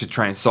do to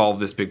try and solve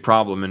this big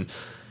problem? And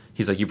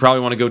he's like, you probably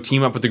want to go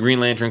team up with the Green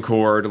Lantern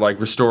Corps to, like,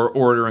 restore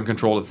order and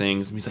control to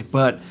things. And he's like,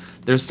 but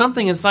there's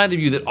something inside of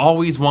you that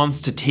always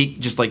wants to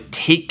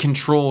take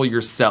control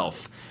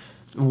yourself.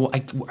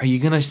 Are you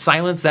going to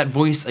silence that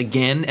voice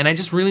again? And I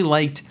just really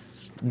liked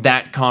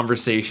that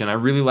conversation. I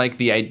really like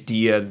the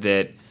idea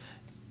that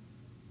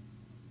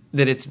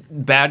that it's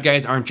bad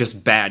guys aren't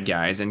just bad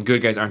guys and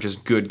good guys aren't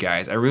just good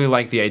guys. I really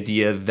like the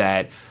idea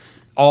that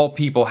all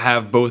people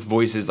have both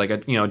voices, like a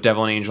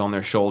devil and angel on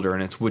their shoulder,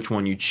 and it's which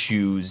one you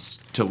choose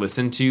to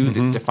listen to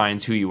that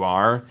defines who you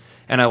are.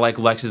 And I like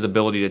Lex's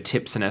ability to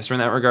tip Sinestro in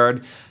that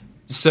regard.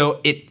 So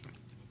it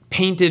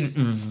painted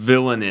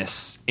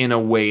villainous in a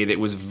way that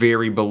was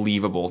very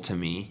believable to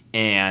me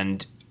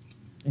and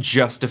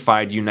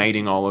justified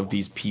uniting all of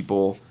these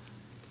people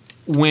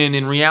when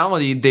in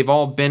reality they've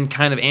all been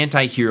kind of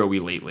anti-hero-y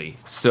lately.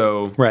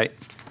 So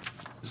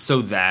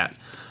that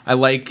I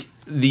like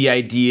the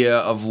idea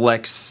of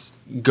Lex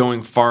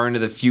going far into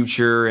the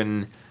future,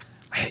 and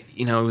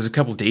it was a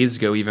couple days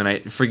ago even, I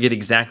forget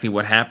exactly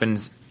what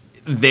happens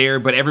there,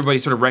 but everybody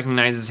sort of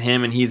recognizes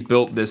him, and he's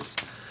built this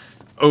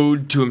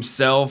ode to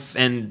himself.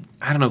 And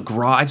I don't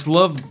know, I just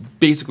love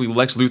basically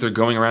Lex Luthor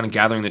going around and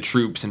gathering the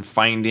troops and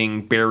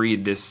finding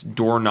buried this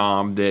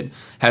doorknob that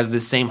has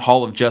this same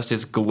Hall of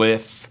Justice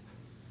glyph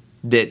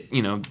that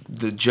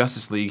the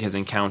Justice League has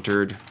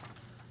encountered.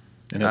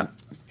 And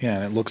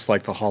and it looks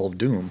like the Hall of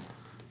Doom,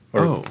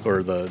 or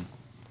the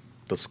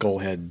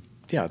Skullhead.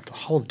 Yeah, the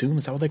Hall of Doom,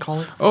 is that what they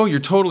call it? Oh, you're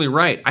totally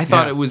right. I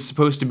thought it was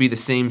supposed to be the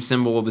same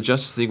symbol of the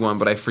Justice League one,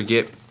 but I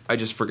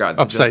just forgot.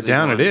 The Upside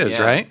down it is,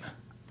 right?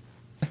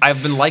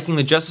 I've been liking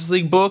the Justice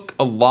League book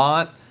a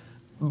lot.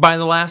 By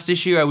the last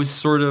issue, I was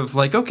sort of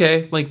like,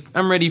 okay, like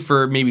I'm ready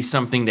for maybe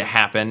something to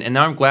happen. And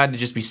now I'm glad to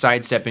just be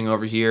sidestepping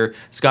over here.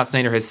 Scott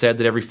Snyder has said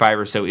that every 5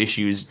 or so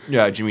issues,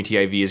 Jimmy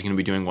TIV is going to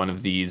be doing one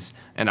of these.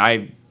 And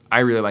I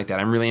really like that.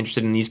 I'm really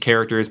interested in these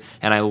characters,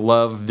 and I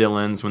love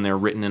villains when they're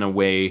written in a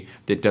way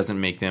that doesn't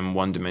make them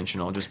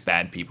one-dimensional, just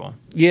bad people.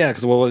 Yeah,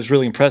 because what I was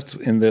really impressed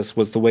in this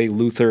was the way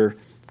Luthor,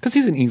 because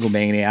he's an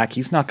egomaniac,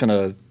 he's not going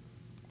to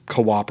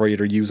cooperate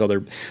or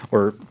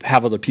or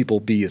have other people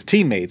be his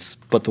teammates,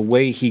 but the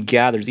way he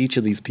gathers each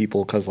of these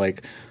people, because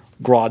like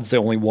Grodd's the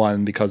only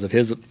one because of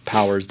his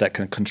powers that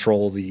can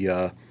control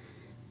the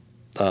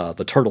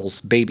turtle's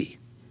baby,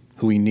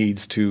 who he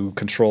needs to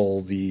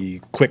control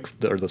the quick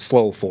or the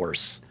slow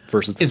force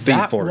versus the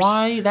speed force. Is that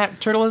why that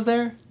turtle is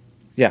there?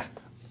 Yeah.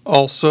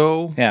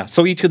 Also,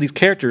 so each of these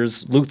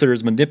characters Luthor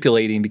is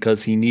manipulating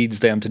because he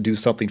needs them to do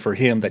something for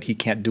him that he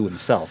can't do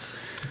himself.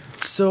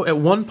 So at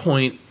one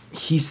point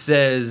he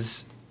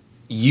says,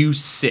 "You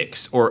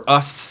 6 or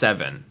us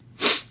 7,"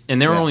 and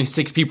there are only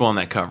 6 people on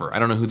that cover. I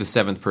don't know who the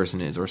 7th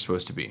person is or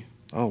supposed to be.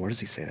 Oh, where does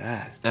he say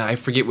that? I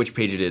forget which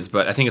page it is,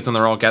 but I think it's when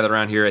they're all gathered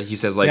around here. He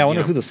says, like, I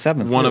wonder who the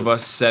 7th one is. of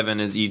us 7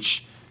 is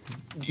each,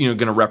 going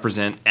to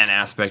represent an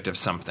aspect of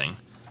something,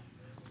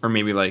 or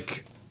maybe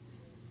like.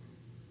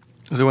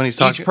 Is it when he's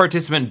talking? Each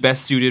participant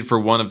best suited for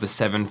one of the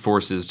 7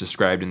 forces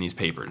described in these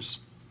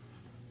papers.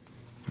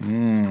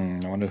 I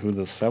wonder who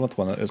the 7th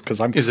one is, because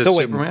I'm Is still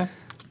it waiting. Superman?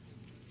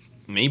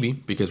 Maybe,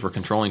 because we're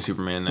controlling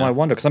Superman now. Well, I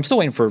wonder, because I'm still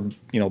waiting for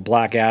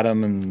Black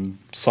Adam and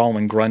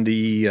Solomon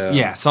Grundy,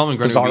 Solomon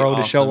Grundy would be Bizarro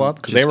to show awesome, up,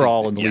 because they were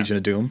all in the Legion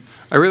of Doom.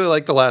 I really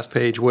like the last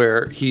page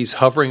where he's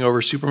hovering over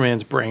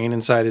Superman's brain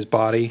inside his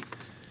body,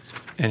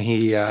 and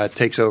he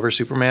takes over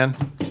Superman.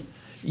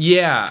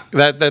 Yeah,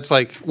 that's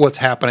like what's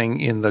happening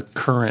in the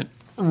current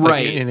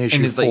in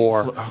issue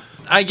 4.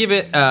 I give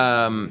it.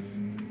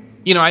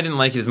 I didn't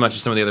like it as much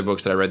as some of the other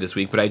books that I read this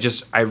week, but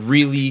I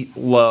really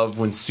love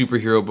when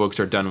superhero books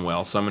are done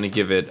well. So I'm going to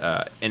give it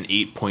an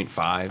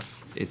 8.5.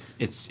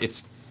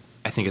 It's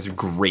I think it's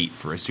great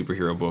for a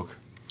superhero book.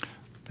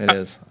 It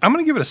is. I'm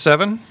going to give it a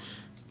 7.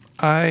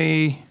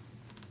 I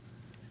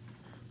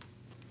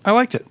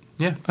liked it.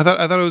 Yeah, I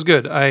thought it was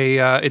good.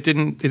 It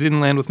didn't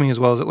land with me as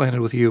well as it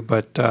landed with you,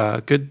 but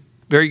good,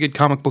 very good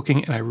comic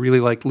booking, and I really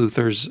liked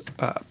Luthor's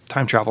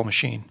time travel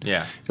machine.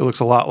 Yeah, it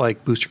looks a lot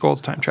like Booster Gold's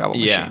time travel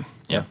machine.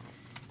 Yeah.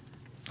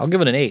 I'll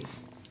give it an 8.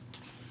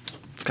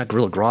 It's got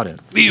Gorilla Grodd in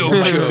it. The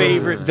My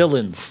favorite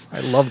villains.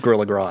 I love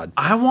Gorilla Grodd.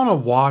 I want to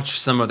watch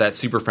some of that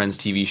Super Friends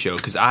TV show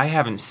because I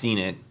haven't seen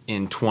it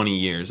in 20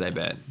 years, I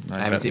bet. I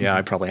haven't seen it. Yeah,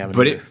 I probably haven't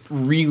But either. it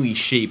really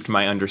shaped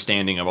my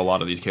understanding of a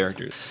lot of these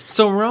characters.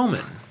 So,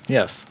 Roman.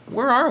 Yes.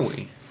 Where are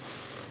we?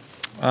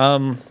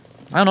 I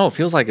don't know. It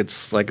feels like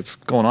it's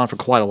going on for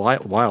quite a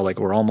while. Like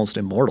we're almost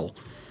immortal.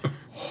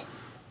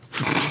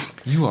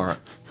 You are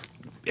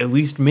at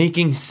least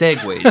making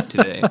segues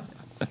today.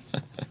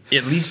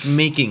 At least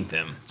making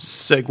them.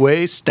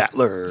 Segway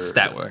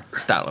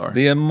Statler.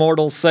 The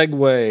immortal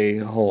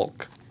Segway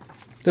Hulk.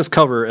 This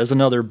cover is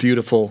another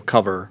beautiful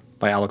cover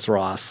by Alex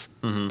Ross.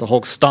 Mm-hmm. The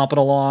Hulk stomping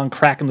along,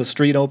 cracking the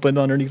street open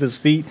underneath his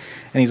feet,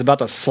 and he's about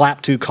to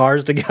slap 2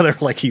 cars together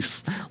like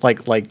he's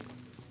like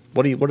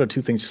what are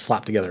 2 things you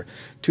slap together?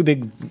 2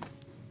 big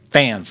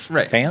fans.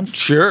 Right. Fans?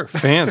 Sure,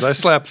 fans. I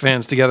slap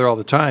fans together all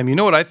the time. You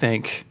know what I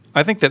think?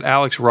 I think that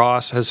Alex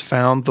Ross has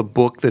found the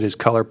book that his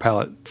color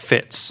palette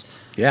fits.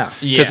 Yeah.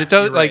 Because it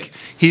does, like,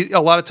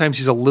 a lot of times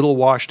he's a little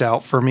washed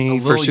out for me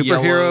for superheroes.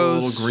 Yellow, a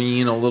little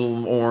green, a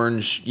little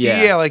orange.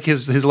 Yeah, like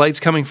his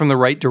light's coming from the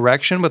right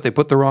direction, but they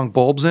put the wrong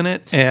bulbs in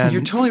it. And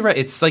you're totally right.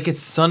 It's like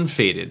it's sun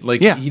faded.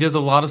 Like he does a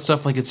lot of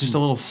stuff like it's just a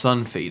little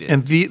sun faded.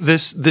 And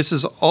this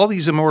is all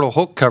these Immortal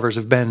Hulk covers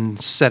have been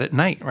set at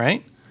night,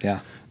 right?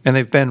 Yeah. And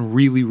they've been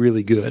really,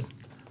 really good.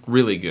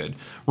 Really good.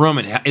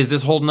 Roman, is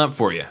this holding up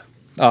for you?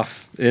 Oh,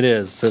 it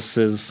is. This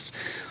is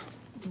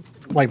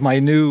like my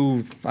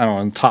new, I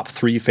don't know, top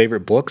 3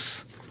 favorite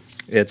books.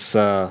 It's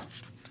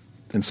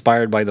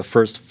inspired by the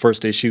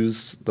first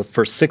issues, the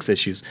first 6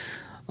 issues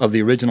of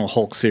the original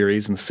Hulk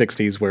series in the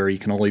 60s, where he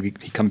can only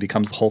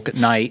becomes the Hulk at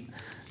night.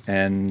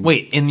 And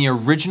wait, in the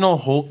original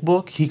Hulk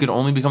book, he could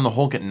only become the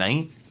Hulk at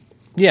night?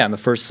 Yeah, in the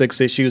first 6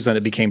 issues, then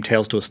it became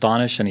Tales to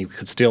Astonish, and he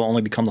could still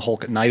only become the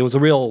Hulk at night. It was a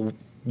real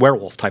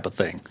werewolf type of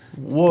thing.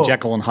 Whoa.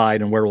 Jekyll and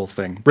Hyde and werewolf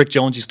thing. Rick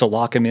Jones used to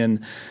lock him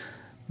in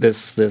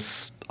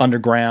this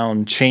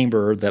underground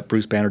chamber that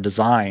Bruce Banner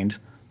designed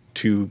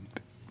to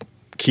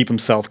keep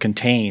himself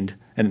contained.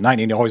 And at night,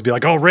 he'd always be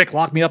like, "Oh, Rick,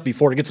 lock me up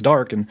before it gets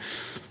dark." And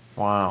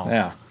wow.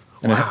 Yeah.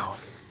 And wow.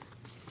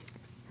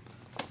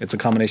 It's a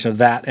combination of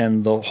that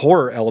and the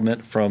horror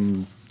element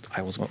from,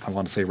 I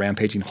want to say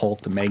Rampaging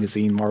Hulk, the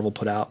magazine Marvel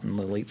put out in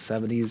the late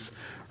 70s,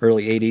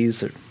 early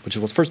 80s, which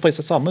was the first place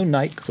I saw Moon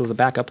Knight because it was a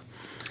backup.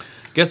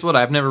 Guess what?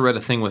 I've never read a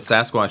thing with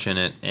Sasquatch in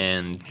it,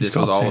 and this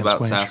was all Sam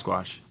about Squanch.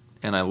 Sasquatch.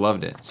 And I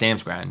loved it. Sam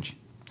Squanch.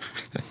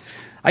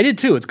 I did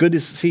too. It's good to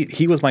see.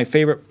 He was my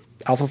favorite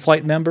Alpha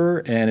Flight member,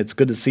 and it's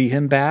good to see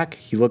him back.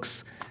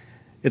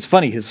 It's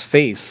funny, his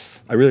face.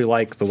 I really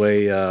like the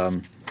way,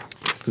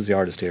 who's the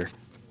artist here?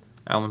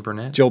 Alan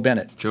Burnett? Joe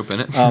Bennett. Joe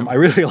Bennett. I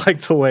really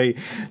like the way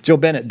Joe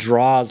Bennett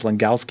draws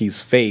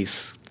Langowski's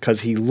face,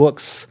 because he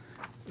looks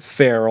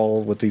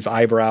feral with these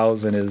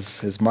eyebrows and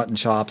his mutton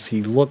chops.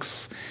 He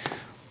looks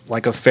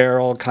like a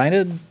feral, kind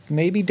of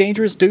maybe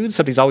dangerous dude,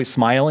 except he's always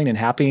smiling and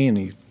happy, and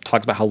he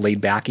talks about how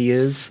laid back he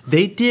is.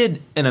 They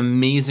did an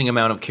amazing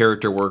amount of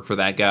character work for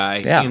that guy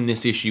in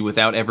this issue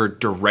without ever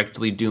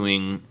directly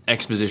doing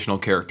expositional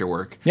character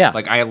work. Yeah.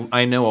 Like,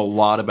 I know a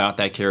lot about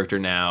that character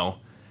now,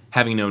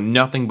 having known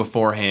nothing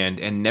beforehand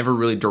and never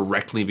really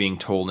directly being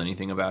told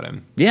anything about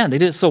him. Yeah, they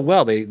did it so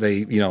well.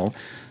 They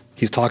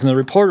he's talking to the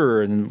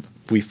reporter, and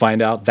we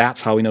find out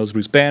that's how he knows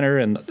Bruce Banner,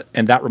 and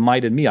that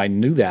reminded me, I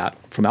knew that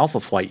from Alpha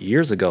Flight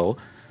years ago,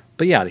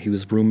 but yeah, he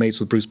was roommates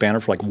with Bruce Banner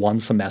for like 1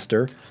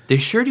 semester. They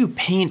sure do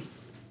paint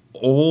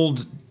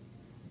old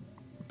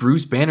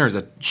Bruce Banner as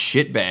a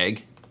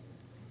shitbag.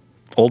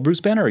 Old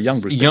Bruce Banner or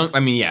young Bruce Banner?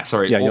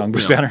 Young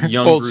Bruce Banner.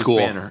 Young Old Bruce school.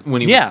 Banner,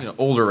 when he was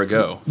older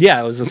ago. Yeah,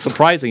 it was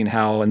surprising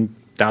how, and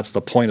that's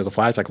the point of the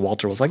flashback,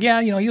 Walter was like,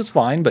 yeah, he was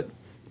fine, but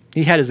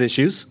he had his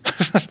issues.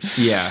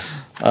 Yeah.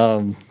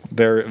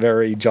 Very,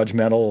 very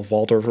judgmental of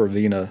Walter for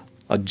being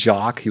a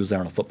jock. He was there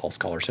on a football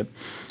scholarship.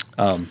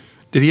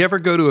 Did he ever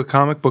go to a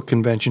comic book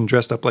convention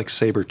dressed up like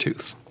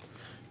Sabretooth?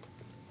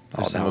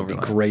 Oh, that would be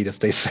great if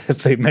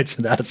they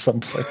mentioned that at some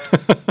point.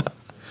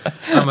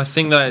 A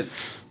thing that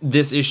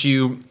this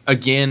issue,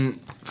 again,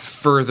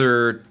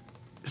 further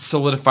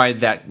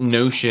solidified that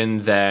notion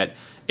that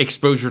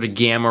exposure to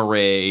gamma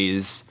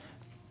rays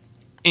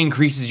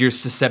increases your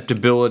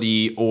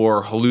susceptibility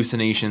or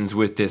hallucinations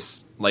with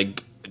this,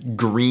 like,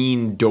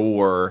 green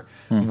door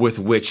with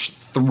which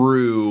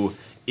through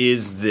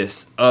is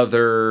this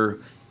other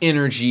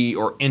energy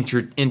or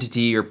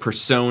entity or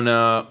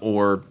persona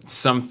or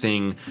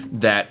something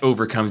that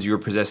overcomes you or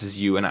possesses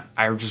you. And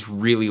I just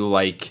really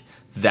like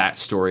that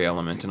story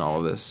element in all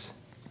of this.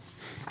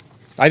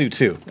 I do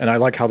too. And I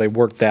like how they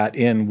worked that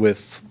in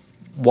with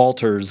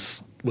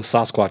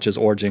Sasquatch's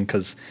origin,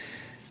 because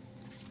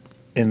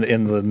in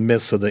the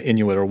myths of the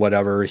Inuit or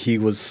whatever,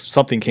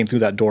 something came through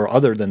that door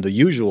other than the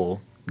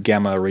usual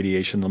gamma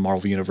radiation in the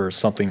Marvel Universe,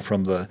 something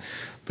from the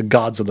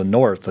gods of the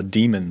North, a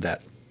demon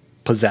that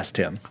possessed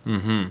him.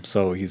 Mm-hmm.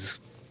 So his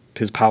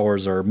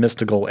powers are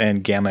mystical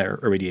and gamma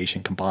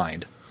radiation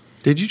combined.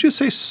 Did you just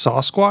say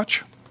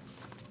Sasquatch?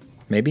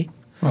 Maybe.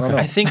 Okay.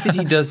 I think that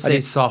he does say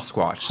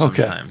Sasquatch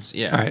sometimes.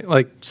 Yeah. All right.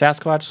 Like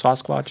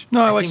Sasquatch?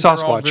 No, I like think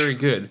they're all Sasquatch. very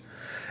good.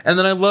 And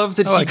then I love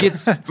that he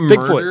gets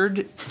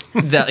murdered.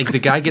 That the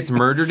guy gets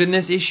murdered in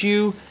this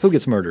issue. Who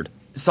gets murdered?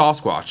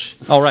 Sasquatch.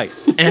 All right.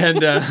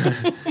 And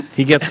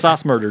he gets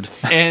Sas murdered.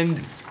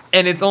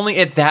 And it's only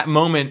at that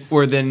moment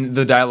where then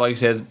the dialogue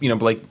says,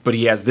 but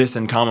he has this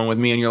in common with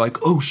me, and you're like,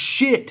 oh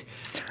shit.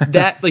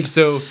 That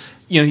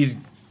he's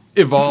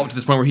evolved to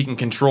this point where he can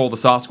control the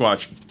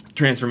Sasquatch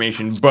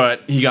transformation,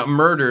 but he got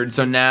murdered,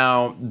 so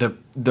now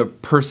the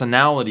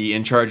personality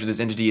in charge of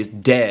this entity is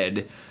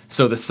dead.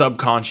 So the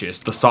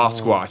subconscious, the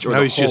Sasquatch, or now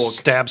the he's Hulk, just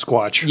Stab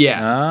Squatch.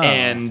 yeah,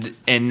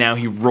 and now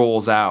he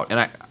rolls out,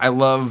 and I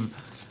love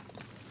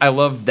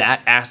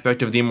that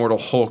aspect of the Immortal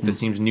Hulk that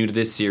seems new to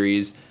this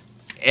series,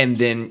 and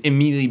then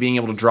immediately being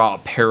able to draw a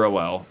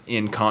parallel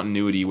in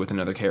continuity with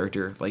another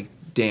character. Like,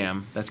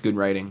 damn, that's good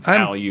writing.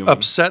 Al I'm Ewing.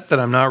 upset that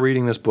I'm not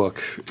reading this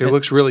book. It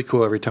looks really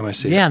cool every time I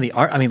see it. Yeah, and the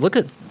art. I mean, look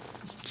at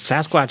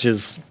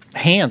Sasquatch's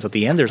hands at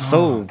the end. They're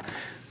so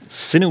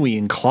sinewy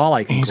and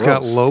claw-like. And He's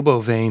gross. got Lobo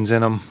veins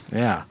in him.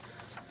 Yeah,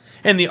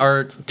 And the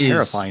art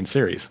terrifying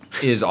series.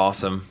 is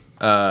awesome.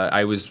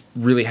 I was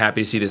really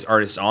happy to see this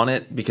artist on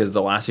it, because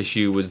the last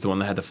issue was the one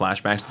that had the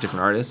flashbacks to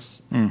different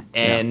artists.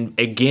 And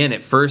again,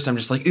 at first, I'm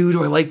just like, ooh,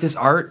 do I like this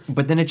art?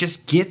 But then it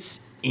just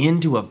gets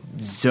into a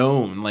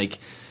zone. Like,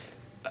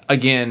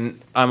 again,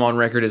 I'm on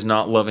record as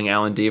not loving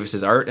Alan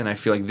Davis's art, and I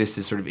feel like this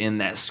is sort of in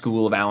that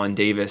school of Alan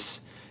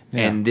Davis,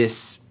 and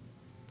this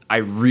I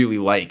really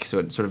like, so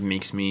it sort of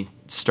makes me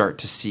start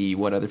to see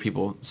what other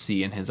people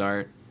see in his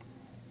art.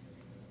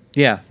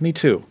 Yeah, me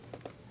too.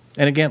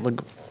 And again,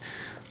 look,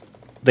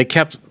 they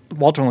kept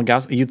Walter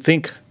Langowski. You'd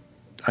think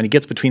when he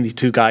gets between these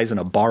two guys in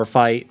a bar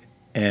fight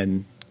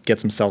and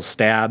gets himself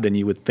stabbed, and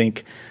you would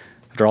think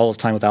after all his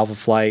time with Alpha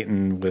Flight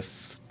and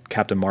with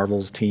Captain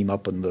Marvel's team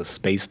up in the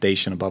space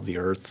station above the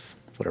Earth,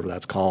 whatever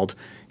that's called,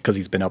 because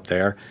he's been up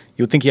there,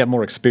 you would think he had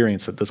more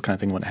experience that this kind of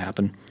thing wouldn't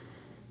happen.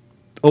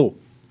 Oh,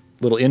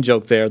 little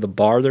in-joke there. The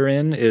bar they're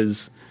in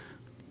is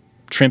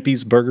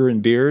Trimpy's Burger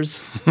and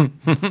Beers.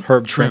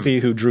 Herb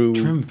Trimpe, who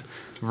drew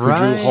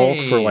Hulk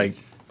for like,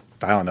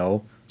 I don't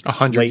know,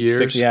 100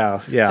 years.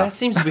 Yeah. That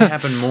seems to be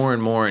happening more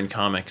and more in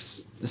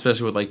comics,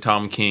 especially with like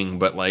Tom King,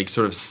 but like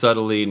sort of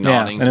subtly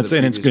nodding. And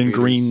to it's in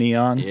green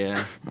neon.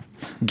 Yeah,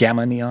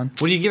 gamma neon.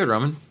 What do you give it,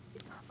 Roman?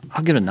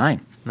 I'll give it a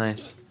 9.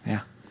 Nice.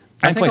 Yeah,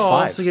 I think 9.5. I'll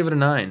also give it a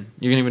 9.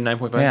 You're gonna give it a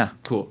 9.5. Yeah,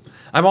 cool.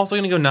 I'm also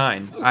gonna go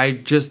 9.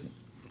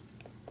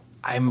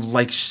 I'm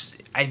like,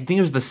 I think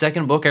it was the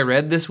second book I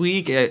read this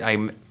week.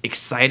 I'm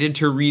excited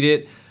to read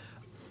it.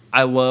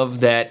 I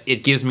love that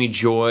it gives me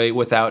joy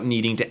without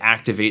needing to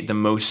activate the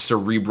most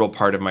cerebral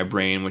part of my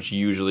brain, which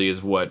usually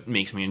is what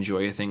makes me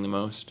enjoy a thing the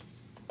most.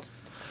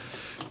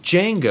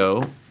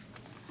 Django,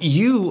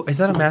 is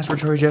that a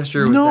masturbatory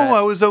gesture?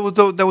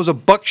 That was a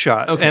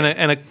buckshot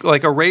and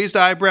a raised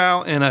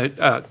eyebrow and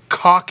a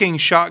cocking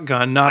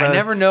shotgun. I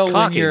never know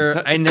cocking.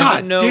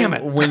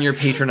 when you're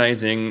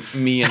patronizing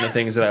me and the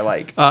things that I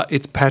like.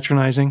 It's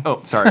patronizing.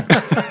 Oh, sorry.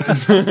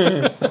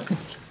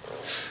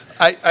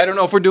 I don't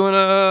know if we're doing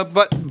a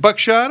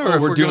buckshot or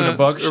if we're doing a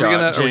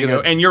buckshot.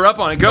 And you're up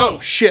on it. Go. Oh,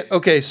 shit.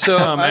 Okay, so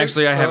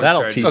actually, I have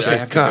that'll to teach. Okay, You. I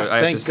have to go.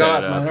 Thank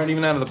God, mine aren't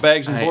even out of the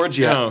bags and boards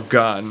yet. Oh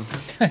God.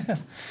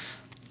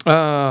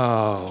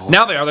 Oh.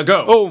 Now they are. They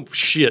go. Oh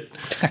shit.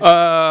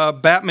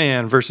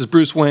 Batman versus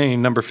Bruce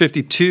Wayne, number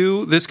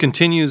 52. This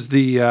continues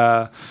the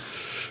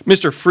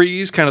Mr.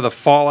 Freeze, kind of the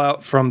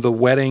fallout from the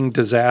wedding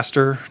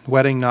disaster,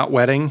 wedding not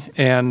wedding,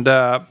 and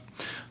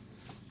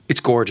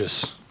it's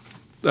gorgeous.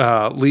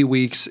 Lee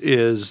Weeks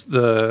is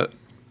the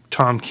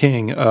Tom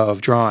King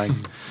of drawing.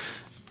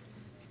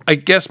 I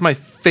guess my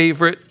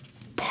favorite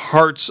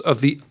parts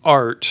of the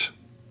art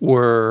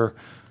were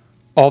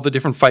all the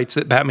different fights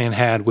that Batman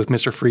had with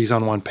Mr. Freeze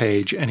on one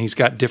page, and he's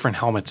got different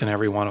helmets in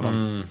every one of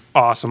them.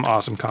 Awesome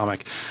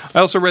comic. I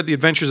also read The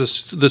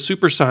Adventures of the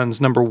Super Sons,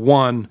 number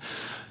 1.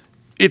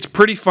 It's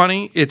pretty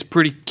funny. It's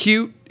pretty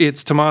cute.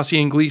 It's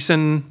Tomasi and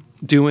Gleason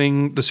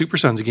doing the Super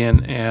Sons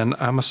again, and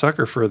I'm a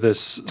sucker for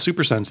this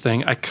Super Sons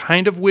thing. I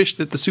kind of wish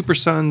that the Super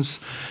Sons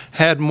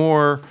had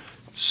more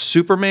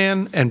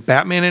Superman and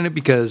Batman in it,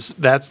 because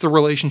that's the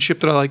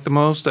relationship that I like the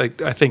most. I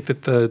think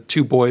that the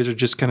two boys are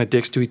just kind of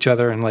dicks to each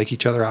other and like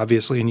each other,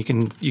 obviously, and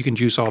you can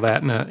juice all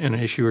that in an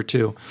issue or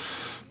two.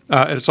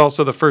 It's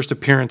also the first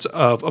appearance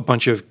of a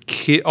bunch of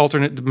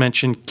alternate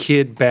dimension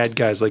kid bad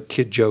guys like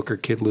Kid Joker,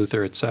 Kid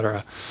Luthor,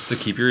 etc. So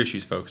keep your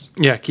issues, folks.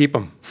 Yeah, keep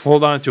them.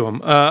 Hold on to them.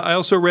 I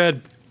also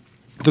read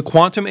The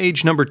Quantum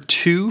Age number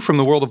 2 from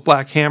the World of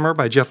Black Hammer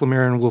by Jeff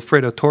Lemire and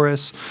Wilfredo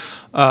Torres.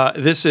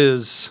 This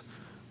is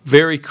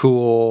very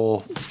cool,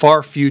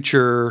 far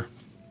future,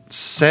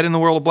 set in the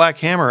world of Black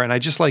Hammer, and I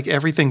just like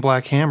everything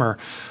Black Hammer.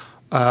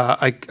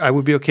 I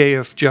would be okay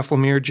if Jeff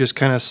Lemire just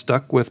kind of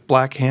stuck with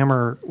Black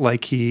Hammer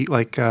like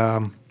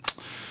Mignola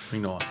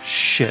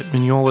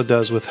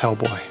does with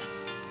Hellboy.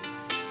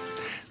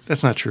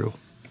 That's not true.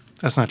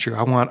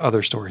 I want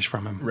other stories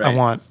from him. Right. I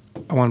want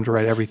him to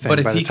write everything by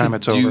the time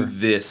it's over. But if he could do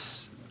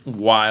this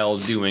while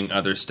doing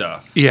other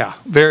stuff. Yeah,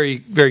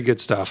 very, very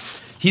good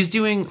stuff. He's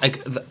doing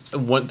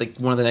one of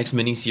the next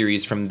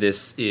miniseries from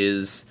this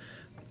is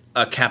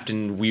a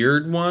Captain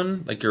Weird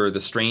one, or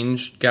the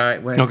strange guy.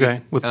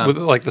 Okay, with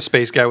like the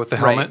space guy with the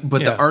helmet. Right,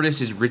 but the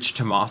artist is Rich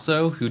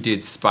Tommaso, who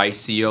did Spy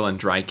Seal and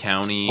Dry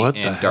County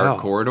and Dark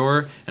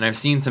Corridor. And I've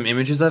seen some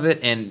images of it,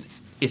 and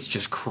it's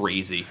just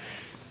crazy.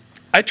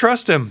 I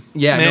trust him.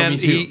 Yeah, man. No, me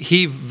too.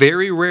 He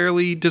very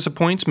rarely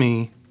disappoints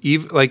me.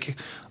 Like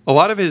a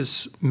lot of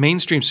his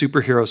mainstream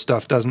superhero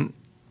stuff doesn't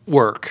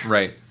work.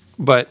 Right.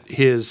 But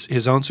his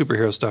own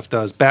superhero stuff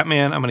does.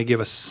 Batman, I'm going to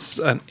give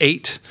an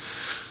 8.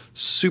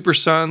 Super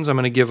Sons, I'm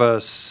going to give a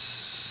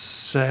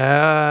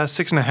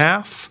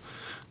 6.5.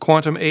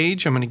 Quantum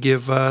Age, I'm going to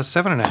give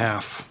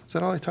 7.5. Is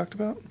that all I talked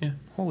about? Yeah.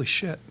 Holy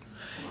shit.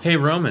 Hey,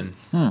 Roman.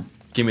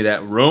 Give me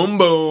that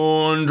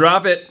Rombone.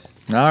 Drop it.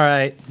 All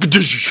right. The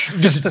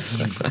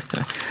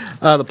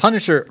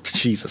Punisher.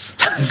 Jesus.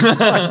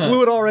 I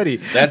blew it already.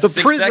 That's the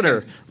 6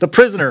 Prisoner. seconds. The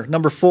Prisoner,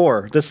 number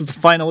 4. This is the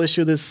final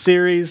issue of this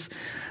series.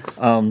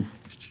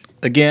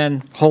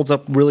 Again, holds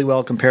up really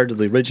well compared to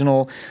the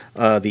original.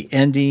 The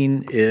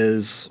ending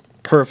is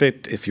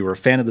perfect. If you were a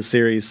fan of the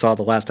series, saw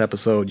the last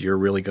episode, you're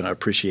really going to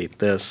appreciate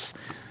this.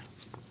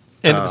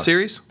 End of the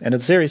series? End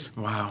of the series.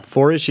 Wow.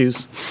 4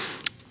 issues.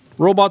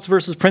 Robots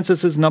versus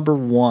Princesses, number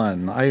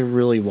 1. I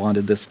really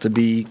wanted this to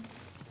be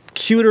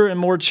cuter and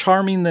more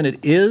charming than it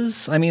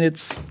is. I mean,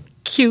 it's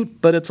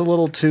cute, but it's a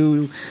little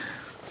too,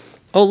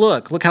 oh,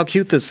 look how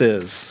cute this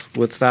is,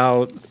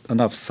 without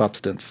enough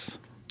substance.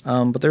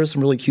 But there's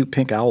some really cute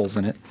pink owls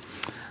in it.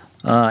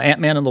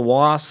 Ant-Man and the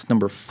Wasp,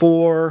 number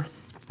 4,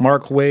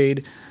 Mark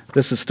Waid.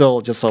 This is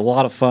still just a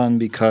lot of fun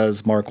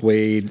because Mark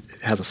Waid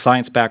has a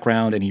science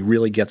background and he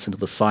really gets into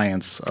the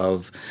science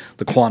of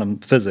the quantum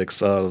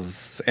physics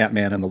of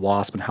Ant-Man and the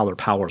Wasp and how their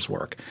powers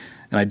work.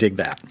 And I dig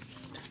that.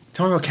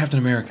 Tell me about Captain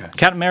America.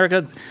 Captain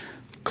America,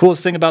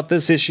 coolest thing about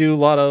this issue, a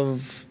lot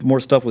of more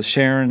stuff with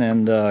Sharon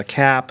and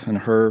Cap and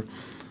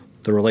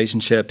the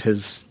relationship.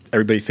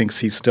 Everybody thinks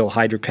he's still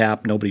Hydra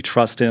Cap. Nobody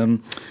trusts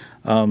him.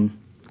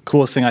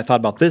 Coolest thing I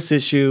thought about this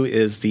issue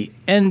is the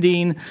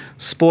ending.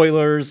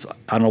 Spoilers.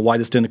 I don't know why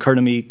this didn't occur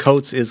to me.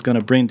 Coates is going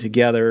to bring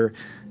together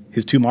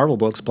his 2 Marvel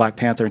books, Black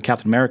Panther and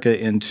Captain America,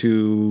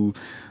 into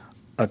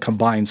a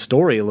combined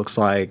story, it looks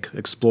like,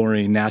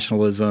 exploring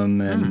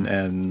nationalism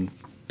and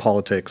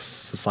politics,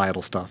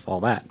 societal stuff, all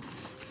that.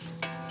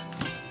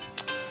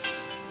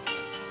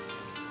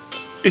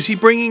 Is he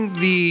bringing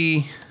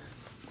the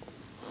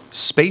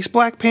space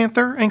Black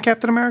Panther and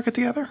Captain America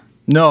together?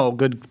 No,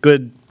 good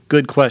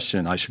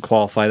question. I should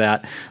qualify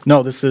that.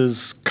 No, this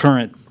is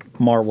current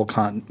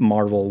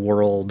Marvel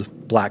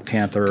world Black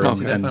Panther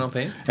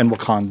and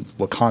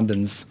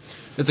Wakandans.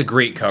 It's a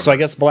great cover. So I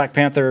guess Black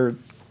Panther,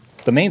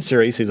 the main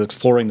series, he's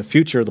exploring the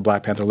future of the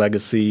Black Panther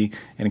legacy,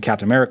 and in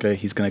Captain America,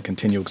 he's going to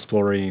continue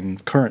exploring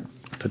current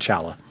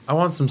T'Challa. I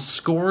want some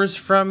scores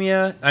from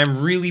you.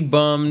 I'm really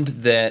bummed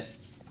that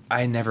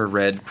I never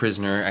read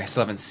Prisoner. I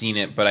still haven't seen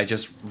it, but I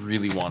just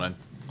really want to.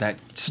 That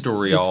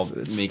story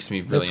makes me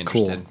really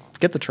interested. Cool.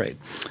 Get the trade.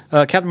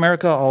 Captain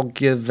America, I'll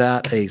give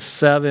that a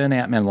 7.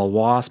 Ant-Man and the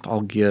Wasp,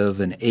 I'll give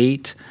an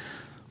 8.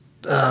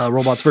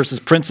 Robots vs.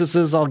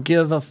 Princesses, I'll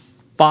give a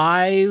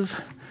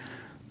 5.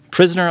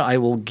 Prisoner, I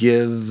will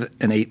give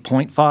an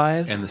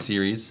 8.5. And the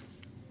series?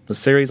 The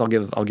series, I'll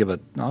give it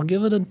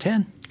a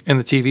 10. And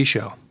the TV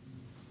show?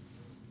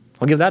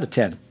 I'll give that a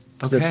 10.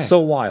 Okay. It's so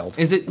wild.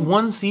 Is it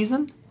one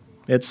season?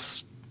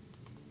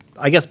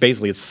 I guess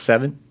basically it's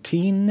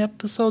 17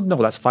 episodes. No,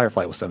 that's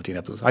Firefly was 17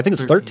 episodes. I think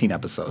it's 13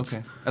 episodes.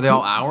 Okay. Are they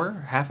all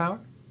hour? Half hour?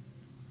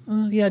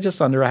 Yeah,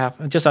 just under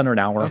an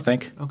hour, I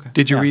think. Okay.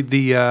 Did you read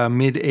the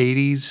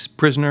mid-'80s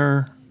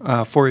Prisoner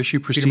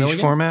 4-issue prestige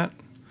format?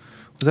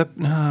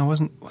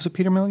 Was it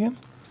Peter Milligan?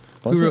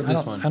 Who wrote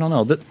this one? I don't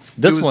know.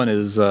 This one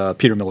is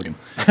Peter Milligan.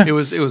 It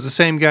was the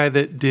same guy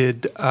that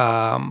did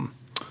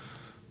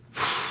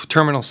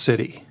Terminal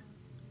City.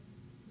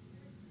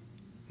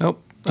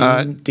 Nope.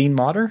 Dean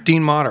Motter?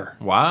 Dean Motter.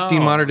 Wow.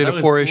 Dean Motter did a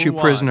 4-issue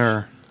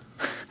Prisoner.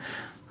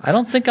 I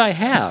don't think I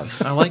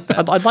have. I like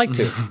that. I'd like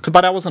to,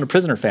 but I wasn't a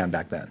Prisoner fan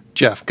back then.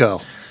 Jeff, go.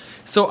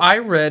 So I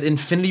read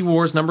Infinity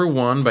Wars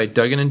 #1 by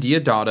Duggan and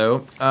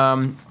Deodato.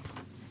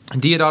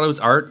 Deodato's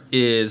art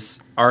is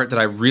art that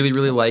I really,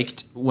 really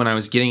liked when I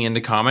was getting into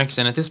comics,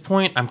 and at this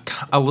point, I'm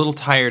a little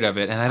tired of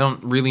it, and I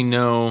don't really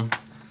know.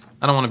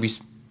 I don't want to be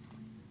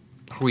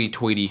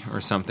hoity-toity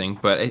or something,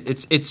 but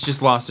it's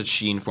just lost its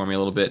sheen for me a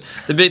little bit.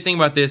 The big thing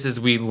about this is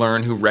we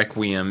learn who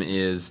Requiem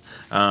is,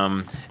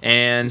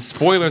 and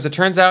spoilers, it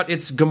turns out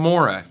it's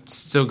Gamora.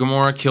 So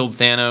Gamora killed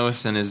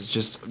Thanos and is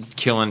just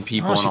killing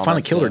people. She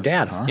finally killed her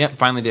dad, huh? Yeah,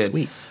 finally did.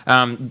 Sweet.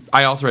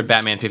 I also read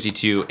Batman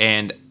 52,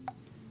 and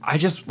I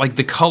just like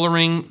the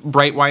coloring.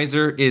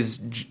 Breitweiser is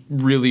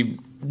really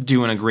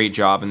doing a great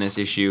job in this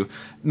issue.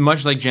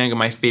 Much like Django,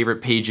 my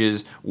favorite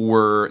pages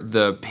were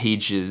the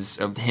pages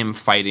of him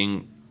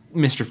fighting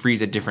Mr.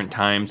 Freeze at different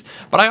times.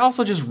 But I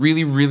also just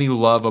really, really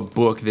love a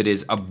book that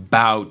is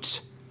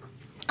about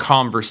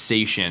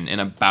conversation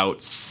and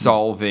about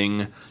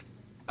solving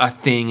a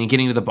thing and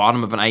getting to the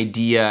bottom of an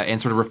idea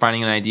and sort of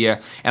refining an idea.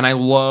 And I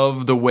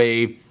love the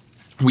way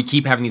we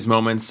keep having these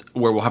moments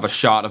where we'll have a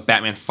shot of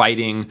Batman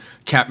fighting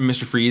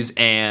Mr. Freeze,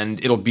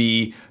 and it'll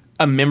be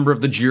a member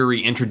of the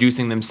jury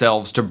introducing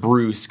themselves to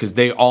Bruce because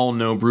they all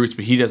know Bruce,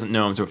 but he doesn't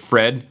know him. So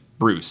Fred,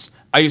 Bruce.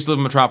 I used to live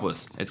in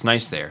Metropolis. It's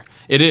nice there.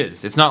 It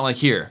is. It's not like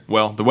here.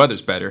 Well, the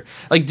weather's better.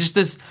 Like just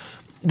this,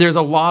 there's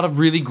a lot of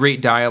really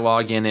great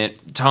dialogue in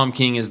it. Tom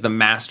King is the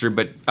master,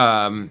 but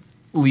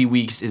Lee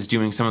Weeks is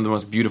doing some of the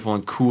most beautiful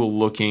and cool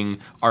looking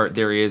art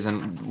there is.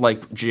 And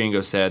like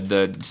Django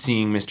said,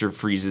 seeing Mr.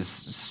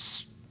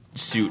 Freeze's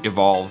suit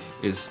evolve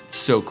is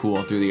so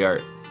cool through the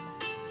art.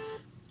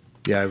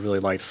 Yeah, I really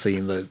liked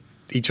seeing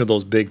each of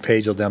those big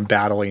pages of them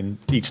battling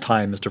each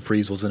time Mr.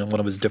 Freeze was in one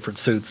of his different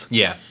suits.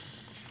 Yeah.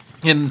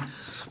 And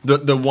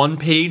the one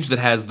page that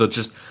has the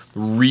just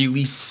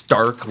really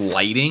stark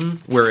lighting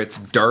where it's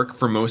dark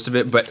for most of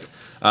it, but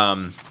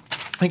I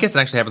guess it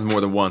actually happens more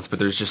than once, but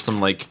there's just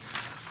some like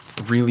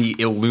really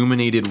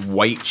illuminated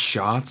white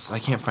shots. I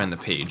can't find the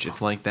page.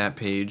 It's like that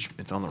page.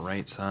 It's on the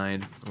right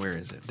side. Where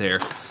is it? There.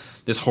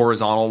 This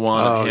horizontal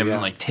one of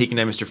him like taking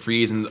down Mr.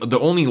 Freeze, and the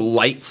only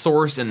light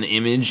source in the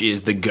image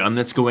is the gun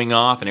that's going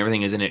off, and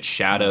everything is in its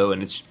shadow,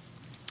 and it's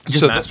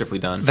just masterfully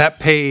done.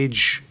 That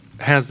page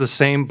has the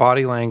same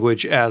body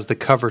language as the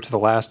cover to the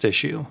last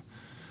issue.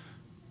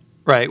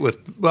 right? With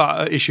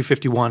issue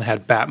 51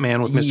 had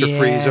Batman with Mr.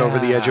 Freeze over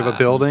the edge of a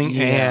building,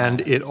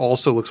 and it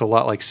also looks a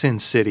lot like Sin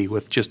City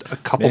with just a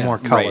couple more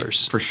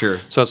colors. Right, for sure.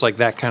 So it's like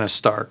that kind of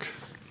stark.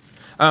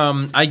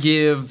 I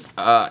give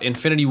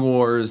Infinity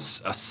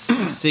Wars a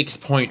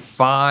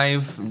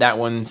 6.5. That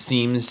one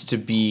seems to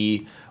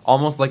be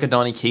almost like a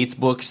Donny Cates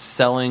book,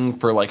 selling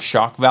for like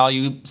shock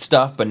value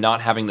stuff, but not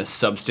having the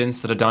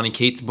substance that a Donny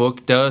Cates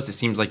book does. It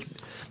seems like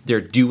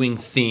they're doing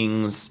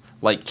things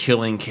like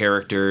killing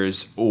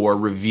characters or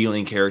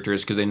revealing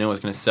characters because they know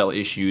it's going to sell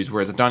issues,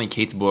 whereas a Donny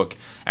Cates book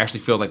actually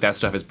feels like that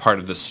stuff is part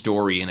of the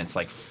story and it's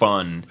like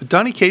fun. A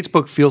Donny Cates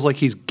book feels like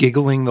he's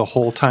giggling the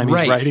whole time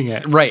he's writing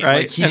it. Right.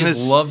 Like he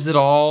just loves it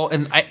all.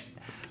 And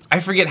I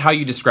forget how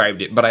you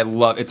described it, but I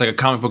love it's like a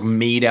comic book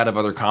made out of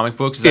other comic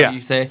books. Is that what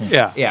you say?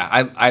 Yeah.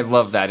 Yeah, I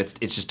love that.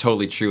 It's just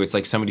totally true. It's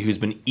like somebody who's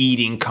been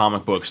eating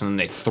comic books and then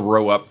they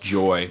throw up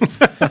joy.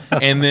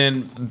 And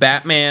then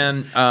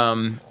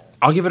Batman,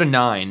 I'll give it a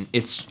 9.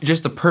 It's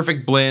just the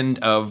perfect blend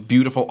of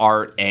beautiful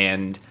art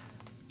and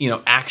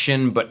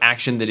action, but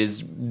action that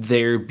is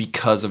there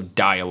because of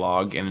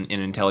dialogue and an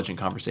intelligent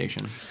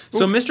conversation.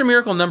 So Mr.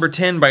 Miracle number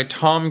 10 by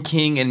Tom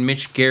King and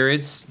Mitch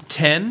Gerrits.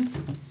 10?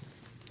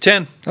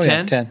 10. Oh,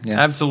 10? 10, yeah.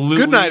 Absolutely.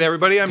 Good night,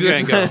 everybody. I'm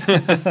Django.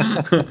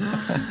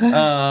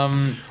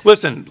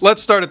 Listen,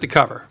 let's start at the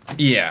cover.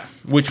 Yeah.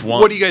 Which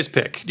one? What do you guys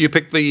pick? Do you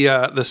pick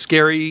the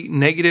scary,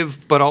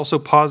 negative, but also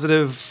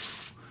positive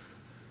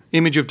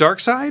image of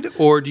Darkseid?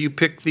 Or do you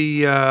pick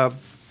the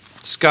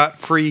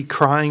scot-free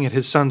crying at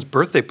his son's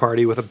birthday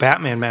party with a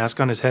Batman mask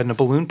on his head and a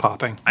balloon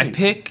popping? I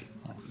pick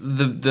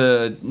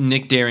the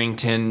Nick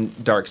Darrington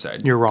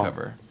Darkseid You're wrong.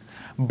 cover.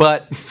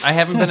 But I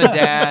haven't been a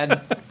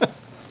dad...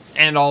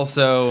 And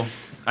also,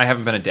 I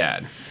haven't been a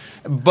dad.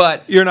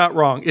 But you're not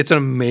wrong. It's an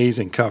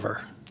amazing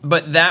cover.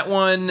 But that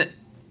one...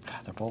 God,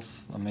 they're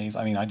both amazing.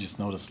 I mean, I just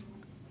noticed...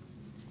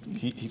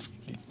 I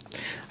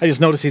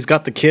just noticed he's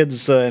got the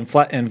kids and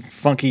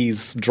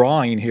Funky's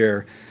drawing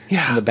here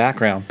in the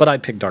background. But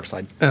I'd pick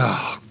Darkseid.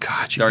 Oh,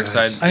 God, you Darkseid.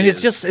 guys. I mean,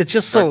 it's just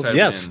so... Darkseid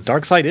yes, wins.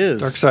 Darkseid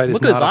is. Darkseid is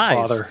Look not at his a eyes.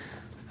 father.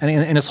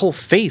 And his whole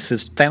face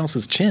is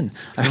Thanos' chin.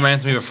 It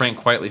reminds me of a Frank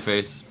Quitely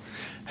face.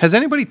 Has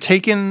anybody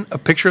taken a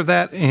picture of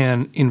that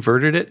and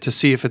inverted it to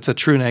see if it's a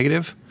true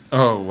negative?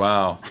 Oh,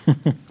 wow.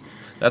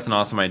 That's an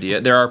awesome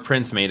idea. There are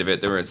prints made of it.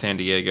 They were at San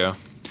Diego.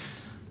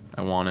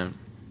 I want it.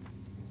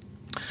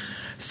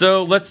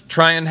 So let's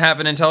try and have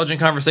an intelligent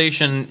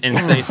conversation and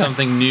say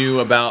something new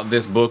about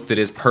this book that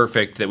is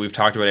perfect, that we've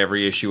talked about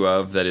every issue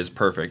of, that is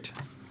perfect.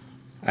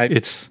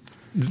 It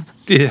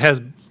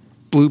has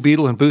Blue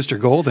Beetle and Booster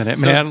Gold in it,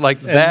 man.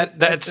 Like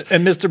that's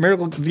and Mr.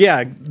 Miracle,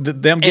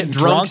 them getting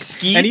drunk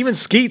Skeets. and even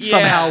Skeets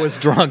somehow is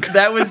drunk.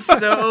 That was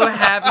so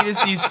happy to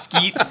see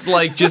Skeets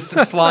like just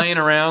flying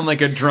around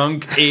like a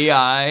drunk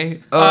AI.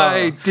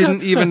 I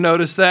didn't even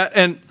notice that,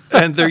 and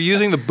they're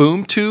using the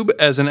boom tube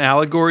as an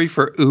allegory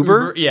for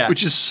Uber,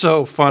 which is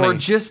so funny. Or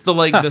just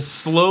the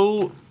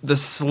slow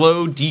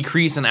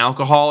decrease in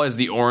alcohol as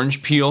the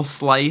orange peel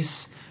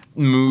slice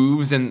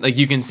moves, and like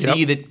you can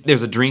see that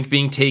there's a drink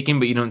being taken,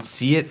 but you don't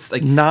see it. It's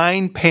like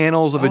 9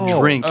 panels of a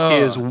drink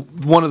is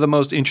one of the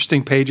most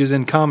interesting pages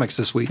in comics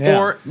this week.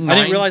 Yeah. I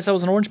didn't realize that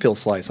was an orange peel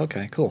slice.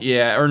 Okay, cool.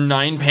 Yeah, or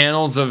 9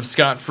 panels of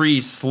Scott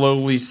Free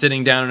slowly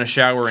sitting down in a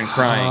shower and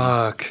crying.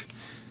 Fuck.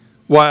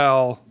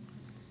 While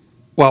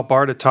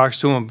Barda talks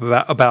to him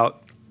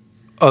about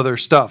other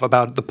stuff,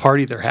 about the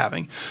party they're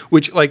having,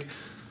 which like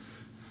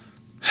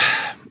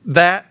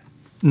that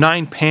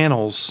 9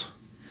 panels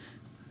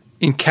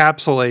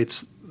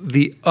encapsulates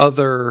the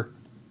other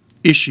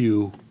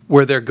issue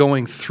where they're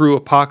going through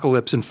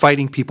Apocalypse and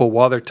fighting people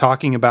while they're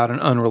talking about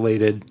an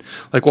unrelated,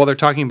 like while they're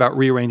talking about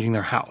rearranging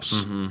their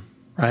house,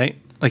 right?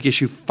 Like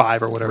issue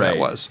 5 or whatever that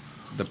was.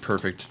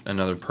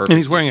 Another perfect. And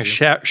he's wearing a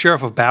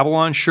Sheriff of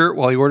Babylon shirt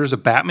while he orders a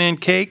Batman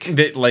cake.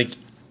 That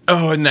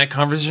in that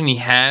conversation he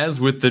has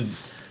with the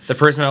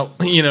person about,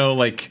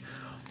 like,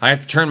 I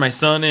have to turn my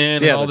son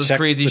in and all this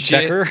crazy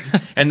shit. Checker.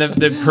 And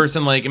the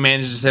person like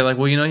manages to say like,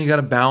 well, you got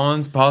to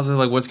balance positive,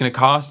 like what's going to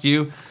cost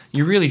you.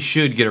 You really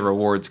should get a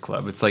rewards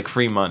club. It's like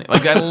free money.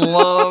 Like I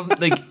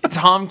love like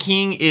Tom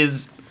King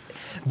is,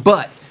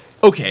 but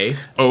okay.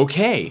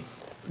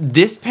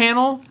 This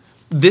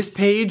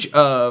page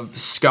of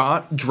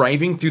Scott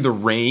driving through the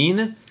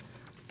rain.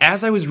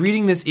 As I was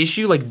reading this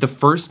issue, like the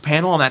first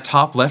panel on that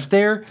top left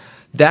there,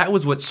 that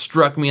was what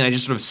struck me, and I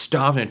just sort of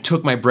stopped and it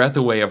took my breath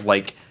away of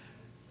like,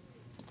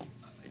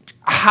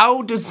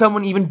 how does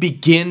someone even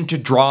begin to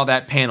draw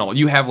that panel?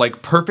 You have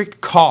like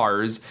perfect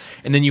cars,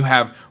 and then you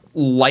have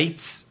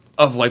lights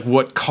of like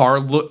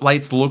what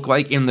lights look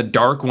like in the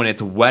dark when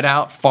it's wet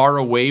out, far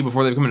away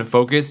before they come into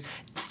focus,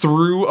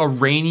 through a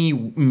rainy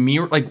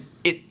mirror. Like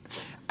it,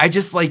 I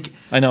just like.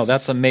 I know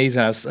that's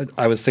amazing.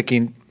 I was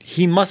thinking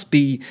he must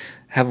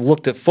have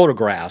looked at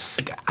photographs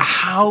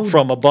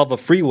from above a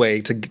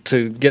freeway to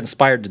get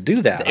inspired to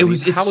do that.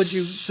 How would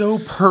you so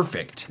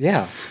perfect?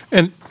 Yeah,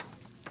 and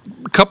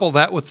couple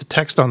that with the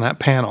text on that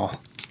panel,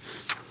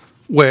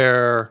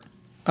 where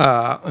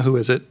who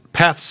is it?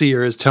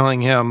 Pathseer is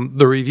telling him,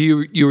 the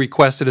review you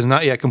requested is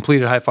not yet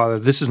completed, High Father.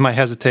 This is my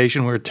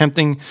hesitation. We're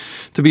attempting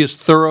to be as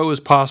thorough as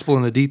possible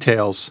in the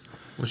details.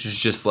 Which is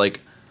just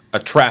like a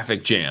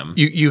traffic jam.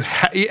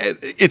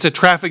 It's a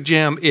traffic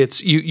jam.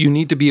 It's you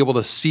need to be able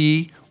to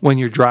see when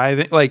you're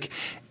driving. Like,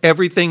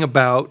 everything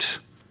about...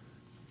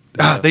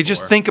 they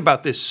just think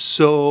about this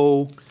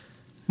so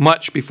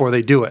much before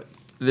they do it.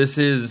 This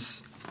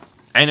is...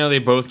 I know they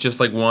both just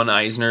like won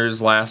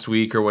Eisner's last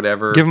week or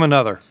whatever. Give them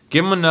another.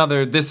 Give them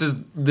another. This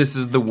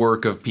is the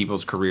work of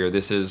people's career.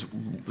 This is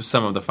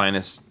some of the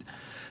finest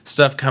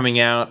stuff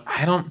coming out.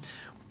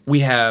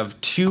 We have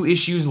 2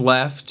 issues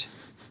left.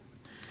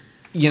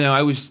 You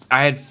know,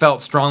 I had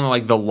felt strongly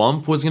like The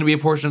Lump was going to be a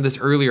portion of this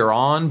earlier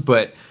on,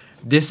 but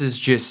this is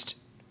just...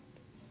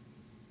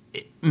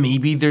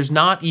 Maybe there's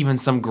not even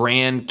some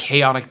grand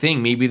chaotic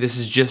thing. Maybe this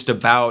is just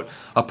about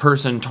a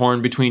person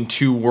torn between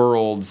 2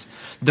 worlds.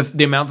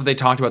 The amount that they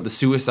talked about the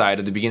suicide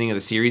at the beginning of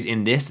the series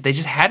in this, they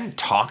just hadn't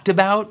talked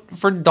about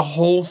for the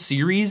whole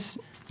series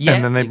yet.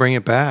 And then they bring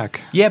it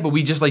back. Yeah, but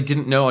we just like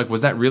didn't know, like,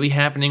 was that really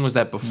happening? Was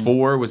that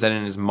before? Was that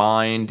in his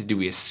mind? Did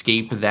we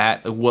escape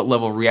that? What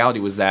level of reality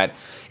was that?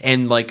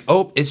 And like,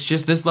 oh, it's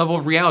just this level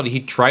of reality.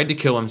 He tried to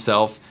kill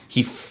himself.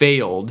 He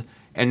failed.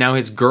 And now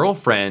his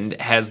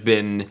girlfriend has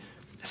been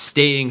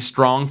staying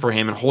strong for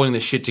him and holding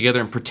this shit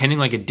together and pretending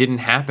like it didn't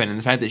happen. And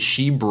the fact that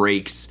she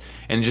breaks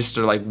and just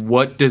are like,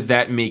 what does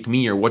that make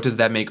me? Or what does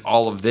that make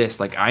all of this?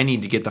 Like, I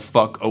need to get the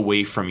fuck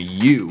away from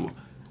you.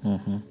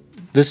 Mm-hmm.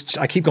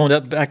 I keep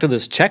going back to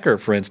this Checker,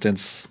 for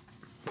instance,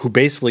 who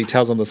basically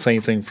tells them the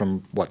same thing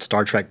from,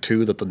 Star Trek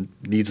 2, that the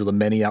needs of the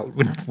many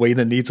outweigh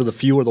the needs of the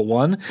few or the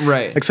one.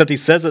 Right. Except he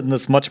says it in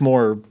this much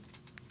more...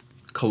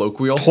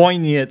 colloquial?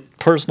 Poignant,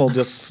 personal,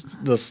 just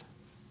this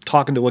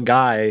talking to a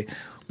guy...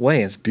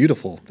 way. It's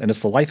beautiful, and it's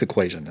the life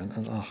equation.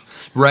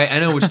 Right, I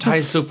know, which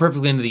ties so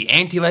perfectly into the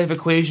anti-life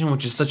equation,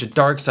 which is such a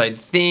dark side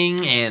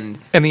thing, and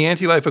the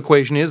anti-life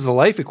equation is the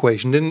life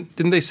equation.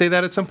 Didn't they say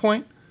that at some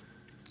point?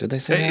 Did they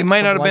say that? It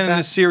might not have been in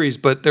this series,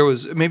 but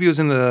maybe it was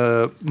in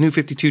the New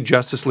 52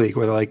 Justice League,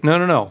 where they're like,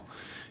 no,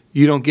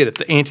 you don't get it.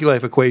 The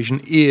anti-life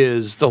equation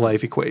is the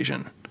life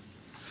equation.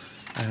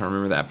 I don't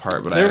remember that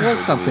part, but there was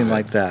something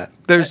like that.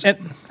 There's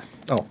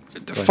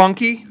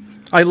Funky.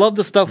 I love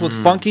the stuff with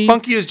Funky.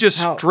 Funky is just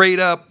straight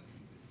up.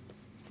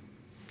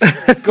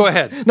 Go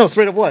ahead. No,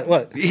 straight up what?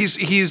 What? He's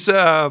Lee.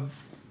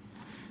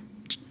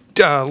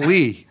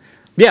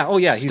 Yeah. Oh,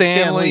 yeah. He's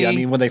Stan Lee. I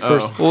mean, when they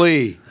first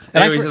Lee.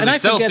 And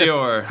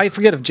I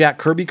forget if Jack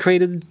Kirby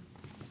created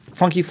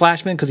Funky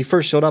Flashman, because he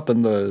first showed up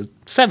in the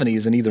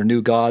 70s in either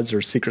New Gods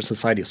or Secret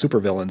Society of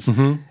Supervillains,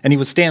 and he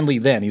was Stan Lee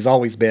then. He's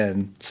always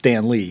been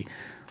Stan Lee.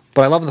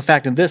 But I love the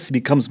fact in this he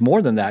becomes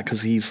more than that,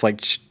 because he's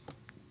like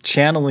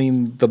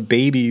channeling the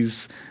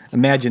baby's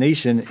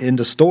imagination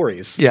into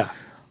stories. Yeah.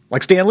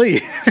 Like Stan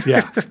Lee.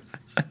 Yeah.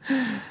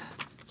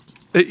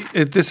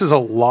 This is a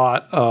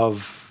lot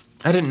of...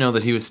 I didn't know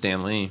that he was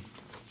Stan Lee.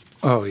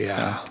 Oh,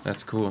 yeah.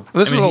 That's cool.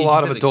 This is a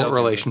lot of adult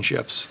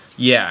relationships.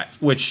 Yeah,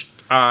 which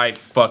I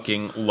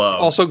fucking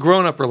love. Also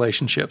grown-up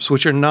relationships,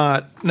 which are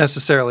not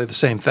necessarily the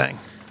same thing.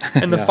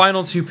 And the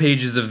final 2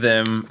 pages of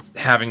them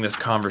having this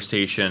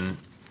conversation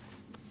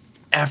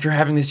after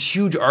having this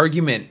huge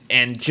argument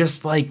and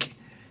just like...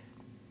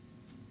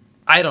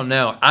 I don't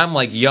know. I'm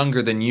like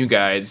younger than you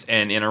guys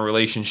and in a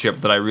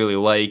relationship that I really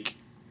like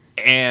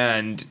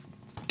and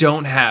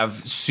don't have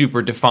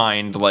super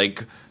defined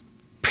like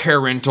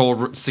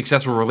parental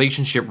successful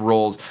relationship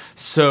roles.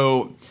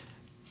 So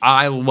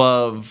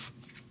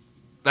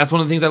that's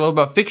one of the things I love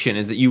about fiction,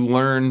 is that you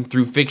learn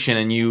through fiction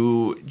and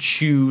you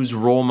choose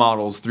role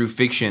models through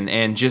fiction,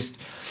 and just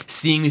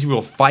seeing these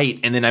people fight.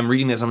 And then I'm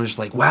reading this, I'm just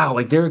like, wow,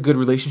 like they're a good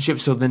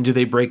relationship. So then do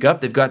they break up?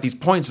 They've got these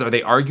points. Are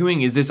they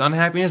arguing? Is this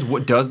unhappiness?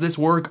 What does this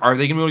work? Are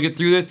they going to be able to get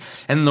through this?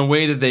 And the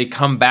way that they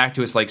come back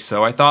to it's like,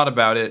 so I thought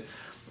about it,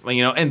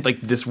 you know, and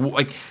like this,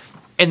 like,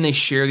 and they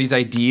share these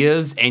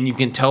ideas, and you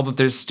can tell that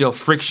there's still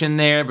friction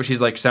there. But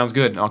she's like, sounds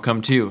good. I'll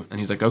come too. And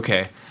he's like,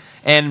 okay.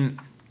 And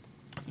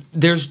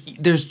there's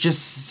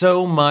just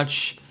so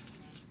much.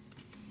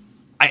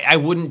 I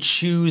wouldn't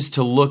choose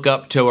to look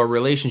up to a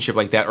relationship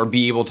like that or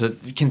be able to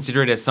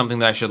consider it as something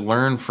that I should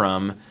learn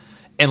from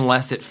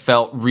unless it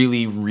felt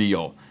really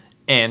real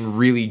and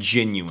really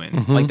genuine.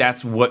 Mm-hmm. Like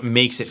that's what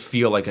makes it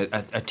feel like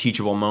a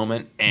teachable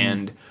moment.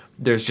 And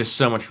there's just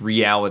so much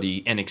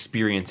reality and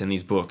experience in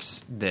these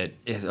books that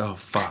is, oh,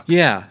 fuck.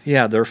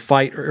 Yeah, their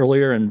fight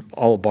earlier and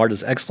all of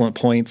Barda's excellent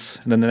points.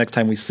 And then the next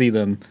time we see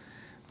them,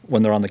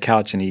 when they're on the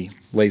couch and he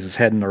lays his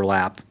head in her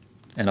lap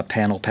and a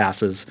panel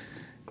passes,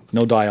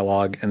 no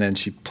dialogue, and then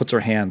she puts her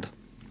hand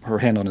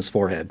on his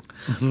forehead.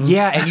 Mm-hmm.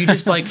 Yeah, and you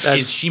just like,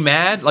 is she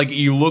mad? Like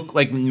you look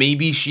like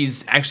maybe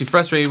she's actually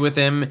frustrated with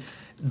him,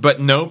 but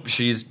nope,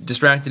 she's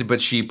distracted,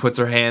 but she puts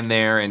her hand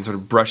there and sort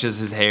of brushes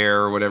his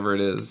hair or whatever it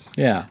is.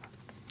 Yeah.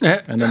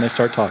 And then they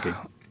start talking.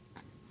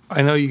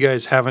 I know you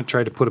guys haven't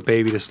tried to put a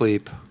baby to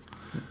sleep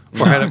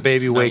or had a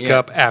baby wake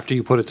up after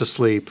you put it to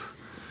sleep.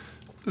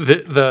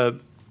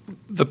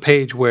 The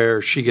page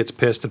where she gets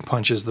pissed and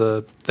punches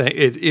the thing,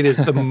 it is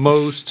the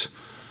most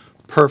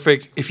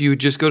perfect. If you would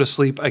just go to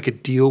sleep, I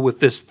could deal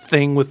with this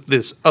thing with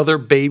this other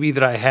baby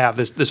that I have,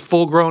 this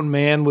full-grown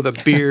man with a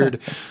beard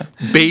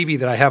baby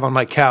that I have on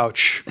my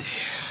couch.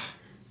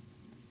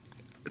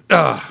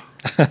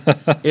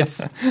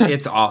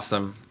 It's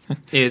awesome.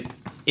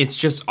 It's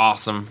just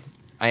awesome.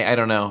 I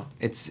don't know.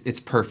 It's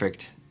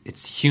perfect.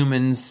 It's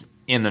humans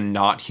in a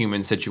not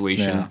human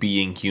situation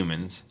being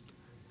humans.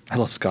 I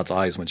love Scott's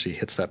eyes when she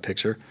hits that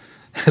picture.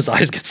 His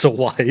eyes get so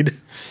wide.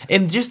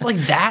 And just like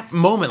that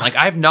moment, like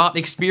I've not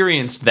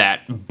experienced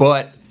that,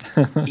 but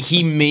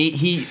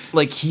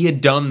he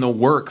had done the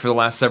work for the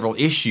last several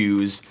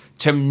issues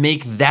to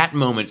make that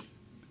moment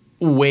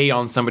weigh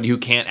on somebody who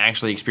can't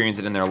actually experience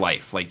it in their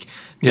life. Like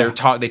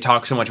they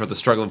talk so much about the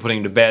struggle of putting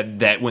him to bed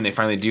that when they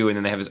finally do, and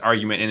then they have this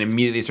argument, and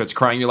immediately he starts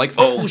crying. You're like,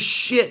 oh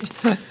shit,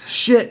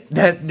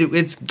 that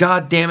it's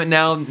god damn it.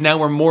 Now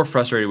we're more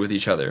frustrated with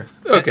each other.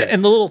 Okay,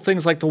 and the little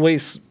things like the way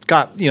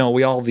Scott,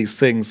 we all have these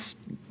things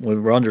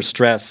when we're under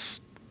stress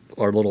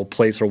or little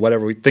place or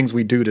whatever things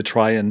we do to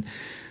try and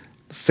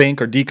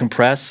think or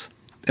decompress.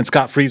 And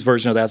Scott Free's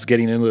version of that's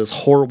getting into this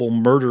horrible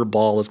murder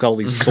ball. It's got all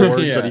these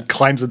swords that he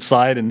climbs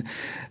inside, and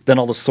then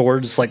all the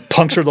swords like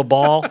puncture the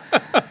ball.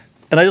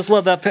 And I just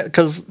love that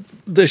because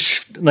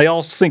they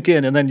all sink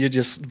in, and then you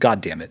just,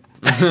 God damn it.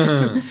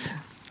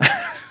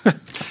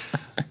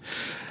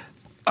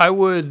 I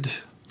would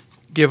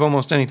give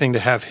almost anything to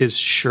have his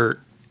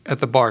shirt at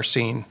the bar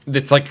scene.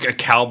 It's like a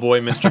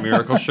cowboy Mr.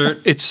 Miracle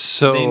shirt. It's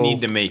so... They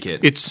need to make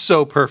it. It's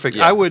so perfect.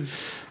 Yeah. I would...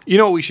 You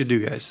know what we should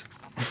do, guys?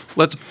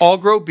 Let's all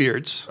grow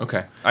beards.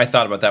 Okay. I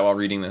thought about that while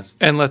reading this.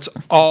 And let's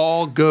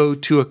all go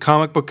to a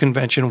comic book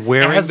convention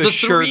wearing the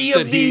shirts three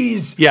that of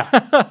these. Yeah.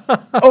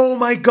 Oh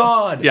my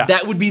god. Yeah.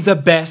 That would be the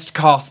best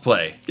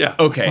cosplay. Yeah.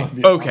 Okay.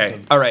 Okay.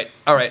 Awesome.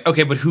 All right.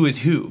 Okay, but who is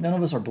who? None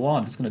of us are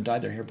blonde. Who's going to dye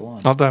their hair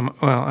blonde? I'll dye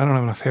well, I don't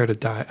have enough hair to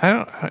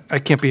dye. I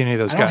can't be any of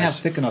those I don't guys.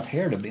 have thick enough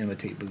hair to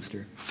imitate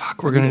Booster.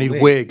 Fuck, we're going to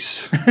need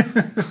wigs.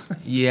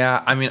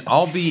 Yeah, I mean,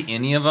 I'll be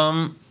any of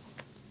them.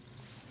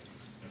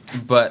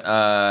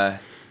 But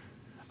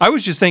I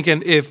was just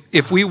thinking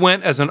if we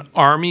went as an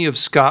army of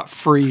Scott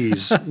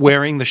Frees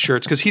wearing the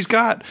shirts, because he's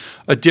got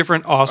a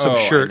different awesome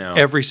shirt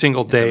every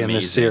single day in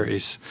this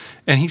series.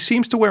 And he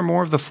seems to wear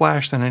more of the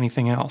Flash than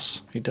anything else.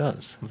 He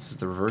does. this is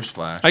the Reverse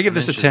Flash. I give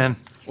this a 10.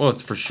 Well,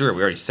 it's for sure.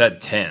 We already said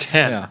 10.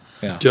 10.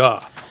 Yeah.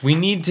 Duh. We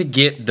need to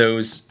get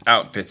those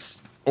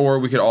outfits, or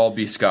we could all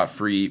be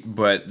scot-free,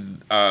 but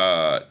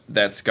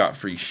that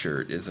scot-free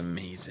shirt is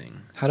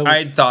amazing.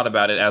 I thought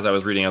about it as I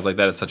was reading. I was like,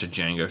 that is such a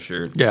Django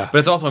shirt. Yeah. But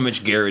it's also a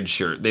Mitch Garrett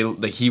shirt.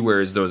 He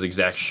wears those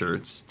exact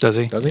shirts. Does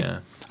he? Does he? Yeah.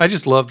 I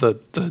just love the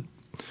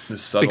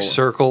subtle big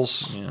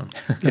circles. Yeah.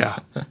 Yeah.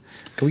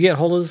 Can we get a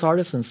hold of this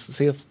artist and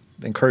see if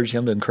encourage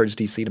him to encourage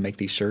DC to make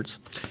these shirts?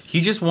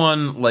 He just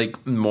won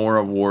like more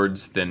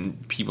awards than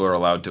people are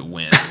allowed to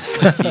win.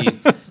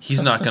 Like,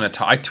 he's not going to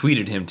talk. I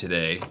tweeted him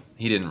today.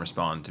 He didn't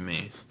respond to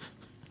me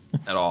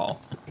at all.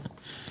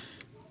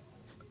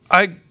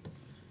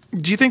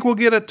 Do you think we'll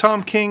get a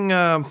Tom King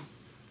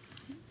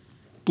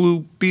Blue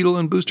Beetle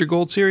and Booster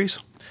Gold series?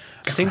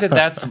 I think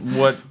that's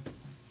what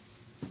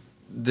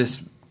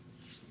this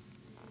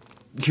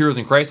Heroes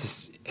in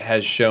Crisis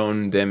has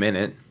shown them in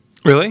it.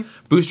 Really?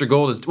 Booster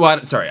Gold is I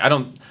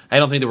don't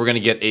think that we're going to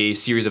get a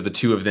series of the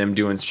two of them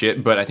doing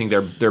shit, but I think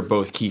they're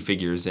both key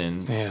figures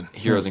in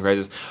Heroes in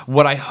Crisis.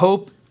 What I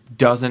hope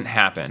doesn't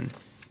happen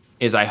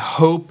is I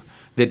hope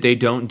that they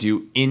don't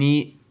do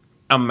any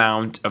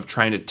amount of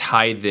trying to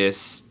tie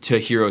this to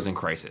Heroes in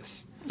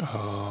Crisis.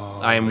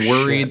 I am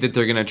worried that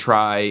they're going to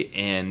try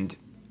and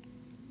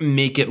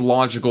make it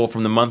logical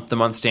from the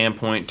month-to-month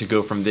standpoint to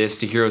go from this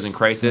to Heroes in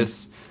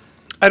Crisis.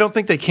 I don't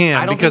think they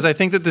can I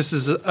think that this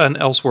is an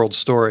Elseworld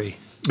story.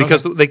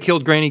 Because they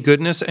killed Granny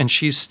Goodness, and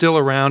she's still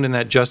around in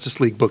that Justice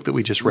League book that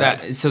we just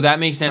read. So that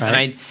makes sense.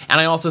 Right? And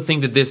I also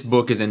think that this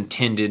book is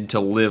intended to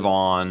live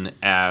on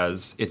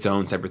as its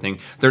own separate thing.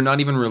 They're not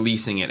even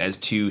releasing it as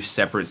two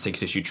separate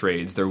 6-issue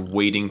trades. They're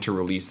waiting to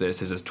release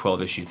this as a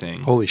 12-issue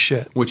thing. Holy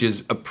shit. Which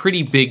is a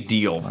pretty big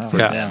deal for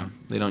them.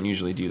 They don't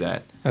usually do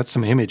that. That's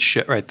some Image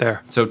shit right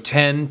there. So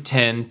 10,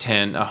 10,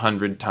 10,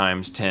 100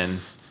 times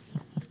 10,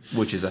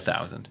 which is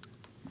 1,000.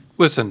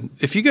 Listen,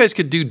 if you guys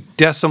could do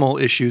decimal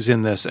issues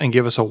in this and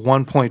give us a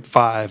 1.5,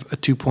 a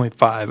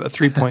 2.5, a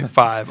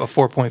 3.5, a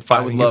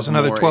 4.5, and give us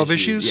another 12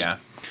 issues, yeah.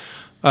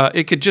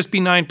 It could just be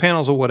 9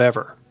 panels or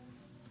whatever.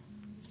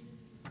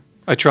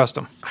 I trust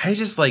them. I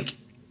just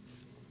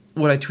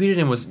what I tweeted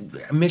him was,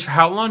 Mitch,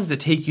 how long does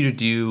it take you to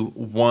do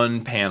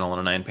one panel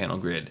on a 9-panel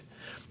grid?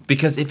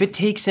 Because if it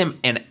takes him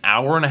an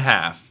hour and a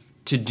half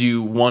to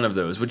do one of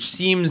those, which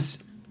seems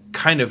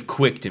kind of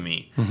quick to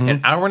me,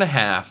 an hour and a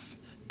half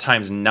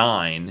times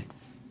 9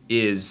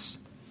 is,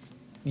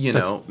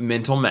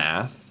 mental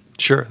math.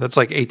 Sure, that's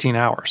like 18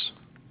 hours.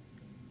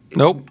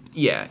 Nope.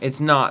 Yeah, it's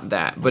not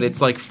that, but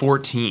it's like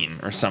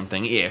 14 or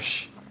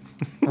something-ish,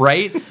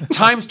 right?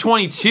 Times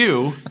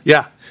 22.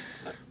 Yeah.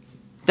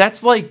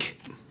 That's like,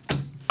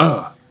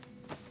 What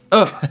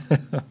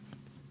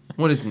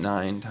is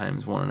 9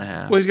 times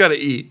 1.5? Well, he's got to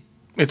eat.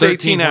 It's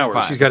 18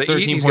 hours. He's got to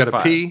eat, he's got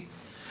to pee.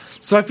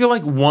 So I feel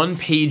like 1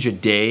 page a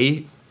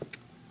day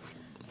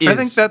is I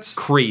think that's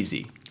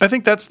crazy. I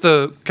think that's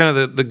the kind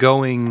of the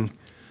going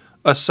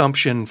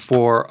assumption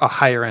for a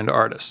higher end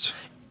artist.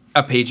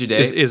 A page a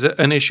day? Is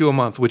an issue a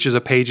month, which is a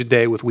page a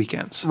day with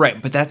weekends.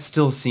 Right, but that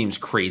still seems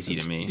crazy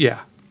to me. Yeah.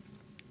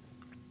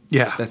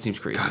 Yeah. That seems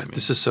crazy to me.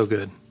 This is so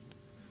good.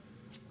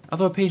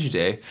 Although a page a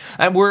day.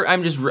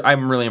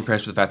 I'm really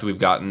impressed with the fact that we've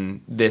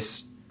gotten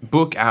this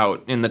book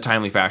out in the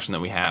timely fashion that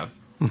we have.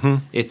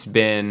 Mm-hmm. It's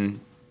been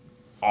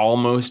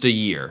almost a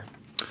year.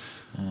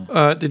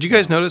 Did you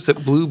guys notice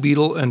that Blue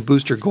Beetle and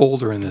Booster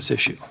Gold are in this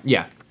issue?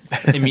 Yeah.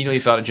 Immediately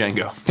thought of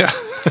Django. Yeah.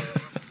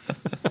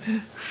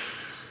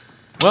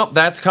 Well,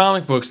 that's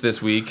comic books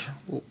this week.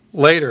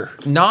 Later.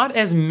 Not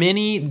as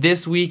many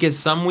this week as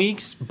some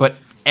weeks, but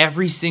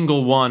every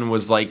single one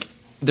was like,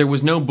 there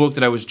was no book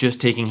that I was just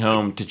taking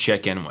home to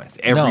check in with.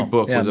 Every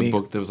book was a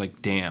book that was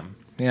like, damn.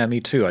 Yeah, me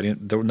too.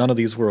 None of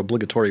these were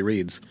obligatory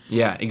reads.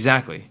 Yeah,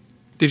 exactly.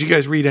 Did you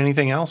guys read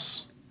anything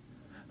else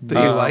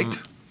that you liked?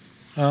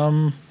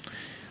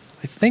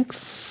 I think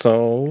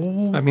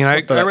so. I mean,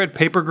 I read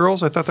Paper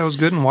Girls. I thought that was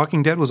good, and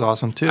Walking Dead was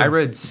awesome, too. I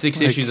read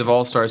 6 issues of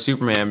All-Star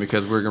Superman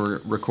because we're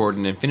going to record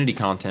an Infinity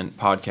Content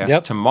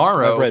podcast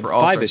tomorrow. I've read for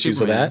All-Star 5 issues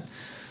Superman. of that.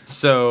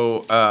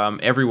 So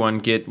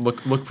everyone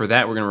look for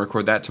that. We're going to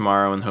record that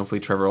tomorrow, and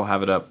hopefully Trevor will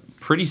have it up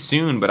pretty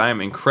soon. But I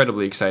am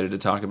incredibly excited to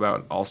talk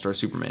about All-Star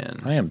Superman.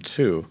 I am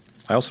too.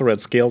 I also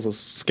read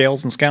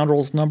Scales and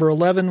Scoundrels number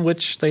 11,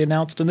 which they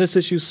announced in this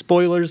issue.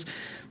 Spoilers.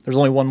 There's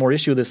only one more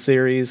issue of this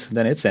series,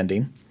 then it's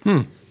ending.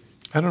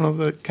 I don't know if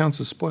that counts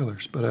as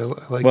spoilers, but I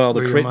like well,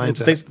 where your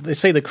mind's at. they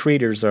say the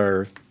creators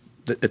are.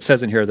 It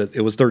says in here that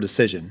it was their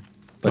decision,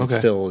 but it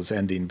still is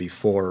ending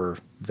before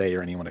they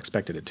or anyone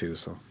expected it to.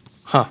 So,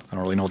 I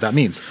don't really know what that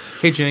means.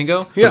 Hey,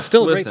 Django. Yeah, it's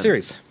still a great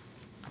series.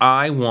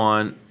 I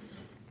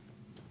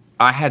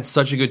had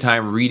such a good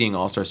time reading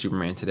All-Star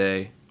Superman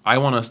today. I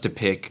want us to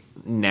pick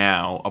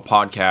now a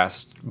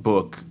podcast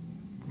book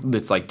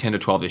that's like 10 to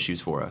 12 issues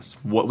for us.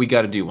 What we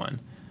got to do one.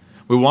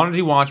 We want to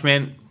do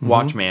Watchman. We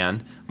want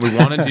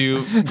to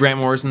do Grant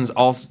Morrison's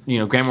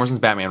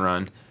Batman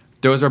run.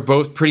 Those are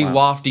both pretty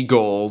lofty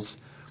goals.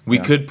 We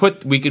could put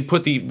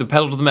the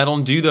pedal to the metal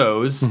and do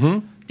those.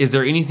 Mm-hmm. Is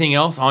there anything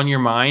else on your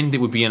mind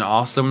that would be an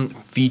awesome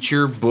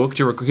feature book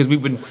to record? Because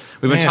we've been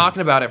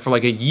talking about it for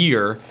like a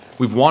year.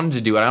 We've wanted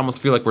to do it. I almost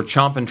feel like we're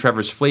chomping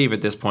Trevor's flave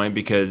at this point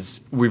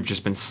because we've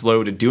just been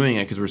slow to doing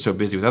it because we're so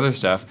busy with other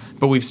stuff.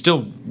 But we've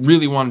still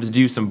really wanted to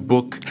do some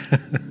book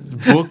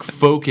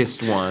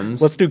focused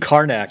ones. Let's do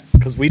Karnak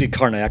because we did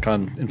Karnak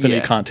on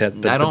Infinity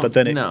Content, but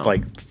then it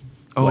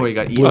you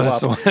got blew up.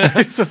 So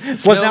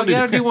let's now we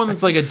gotta do one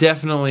that's like a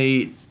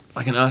definitely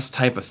like an us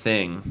type of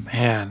thing.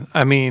 Man,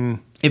 I mean,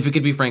 if it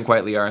could be Frank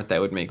Whiteley art,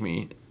 that would make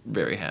me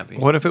very happy.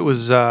 What if it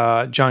was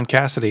John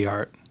Cassidy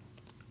art?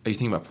 Are you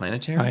thinking about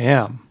Planetary? I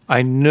am.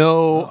 I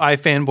know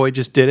iFanboy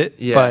just did it,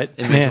 but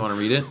it makes you want to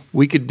read it.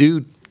 We could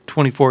do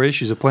 24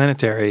 issues of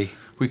Planetary.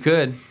 We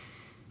could.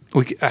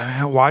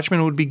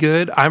 Watchmen would be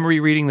good. I'm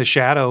rereading The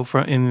Shadow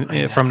from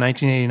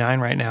 1989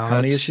 right now.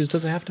 How many issues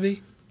does it have to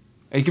be?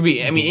 It could be,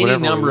 any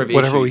number of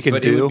whatever issues, we can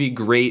but do. It would be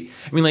great.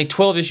 I mean, like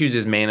 12 issues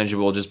is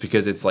manageable just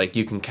because it's like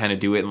you can kind of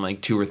do it in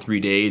like 2 or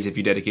 3 days if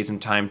you dedicate some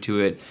time to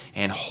it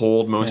and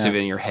hold most of it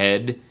in your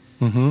head.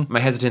 Mm-hmm. My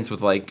hesitance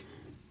with like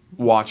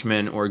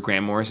Watchmen or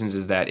Grant Morrison's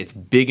is that it's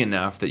big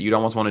enough that you'd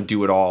almost want to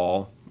do it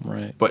all.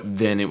 Right. But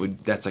then it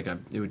would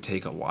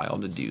take a while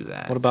to do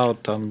that. What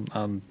about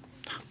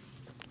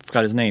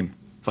forgot his name.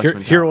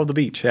 Hero of the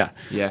Beach, yeah.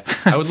 Yeah.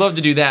 I would love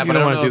to do that, but I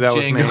don't know if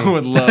Django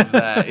would love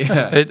that.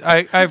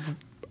 Yeah.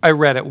 I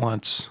read it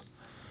once.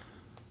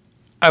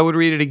 I would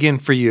read it again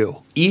for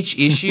you. Each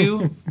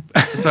issue,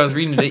 so I was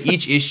reading today,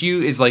 each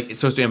issue is like it's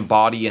supposed to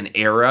embody an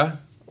era.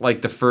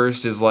 Like the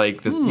first is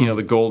like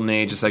the Golden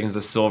Age, the second is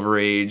the Silver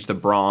Age, the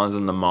Bronze,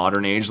 and the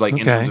Modern Age, like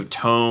in terms of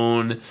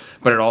tone,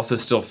 but it also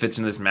still fits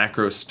into this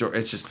macro story.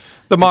 It's just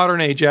the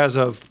Modern Age as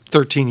of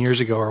 13 years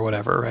ago or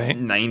whatever, right?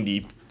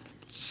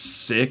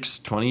 96,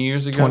 20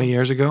 years ago. 20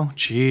 years ago?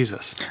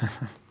 Jesus.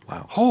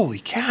 Wow.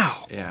 Holy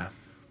cow. Yeah.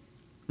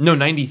 No,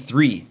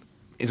 93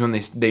 is when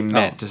they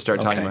met to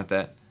start talking about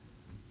that.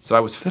 So I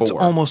was 4. That's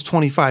almost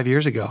 25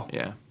 years ago.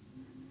 Yeah.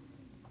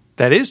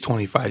 That is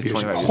 25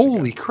 years ago.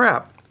 Holy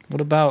crap.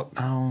 What about,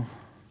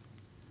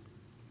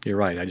 you're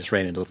right, I just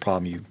ran into the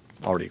problem you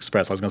already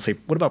expressed. I was going to say,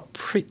 what about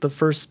the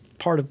first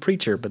part of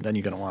Preacher, but then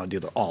you're going to want to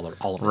do all of it.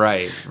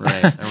 Right.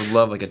 I would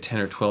love like a 10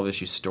 or 12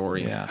 issue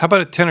story. Yeah. How about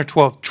a 10 or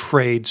 12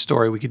 trade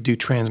story? We could do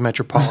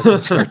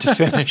Transmetropolitan start to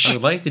finish. I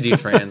would like to do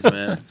Trans,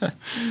 man.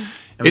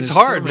 It's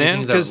hard,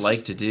 man. Things I would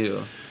like to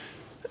do.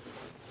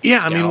 Yeah,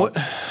 Scout. I mean, what?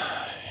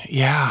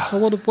 Yeah.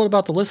 Well, what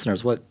about the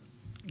listeners?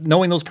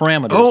 Knowing those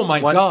parameters. Oh my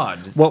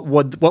God! What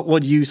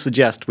would you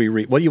suggest we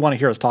read? What do you want to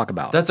hear us talk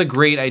about? That's a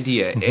great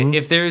idea. Mm-hmm.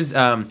 If there's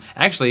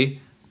actually,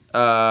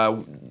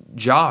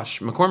 Josh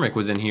McCormick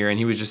was in here and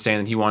he was just saying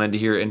that he wanted to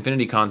hear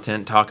Infinity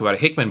Content talk about a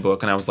Hickman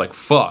book, and I was like,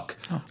 fuck.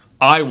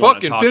 I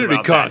want to Fuck talk Infinity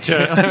about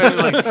that.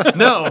 Like,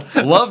 no,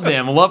 love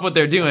them, love what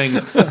they're doing,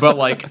 but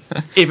like,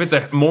 if it's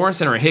a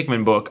Morrison or a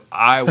Hickman book,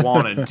 I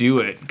want to do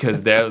it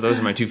because those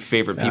are my two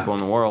favorite people in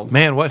the world.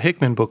 Man, what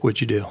Hickman book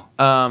would you do?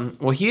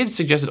 Well, he had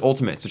suggested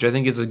Ultimates, which I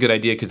think is a good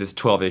idea because it's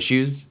 12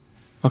 issues.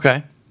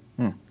 Okay.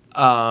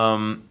 I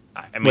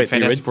mean, Wait,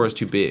 Fantastic Four is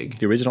too big.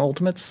 The original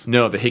Ultimates?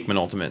 No, the Hickman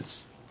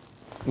Ultimates,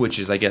 which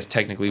is, I guess,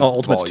 technically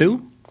Ultimates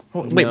 2?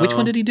 Wait, which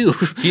one did he do?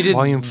 He did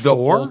Volume the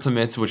 4?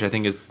 Ultimates, which I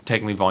think is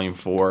technically Volume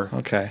 4.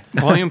 Okay.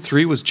 Volume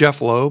 3 was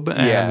Jeff Loeb,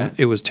 and Yeah.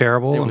 it was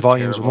terrible. It and was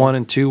volumes terrible. 1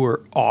 and 2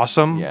 were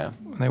awesome. Yeah.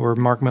 They were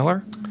Mark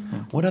Miller.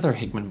 What other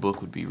Hickman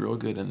book would be real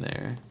good in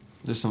there?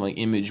 There's some like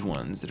Image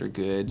ones that are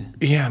good.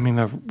 Yeah, I mean,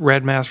 the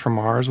Red Mask from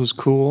Mars was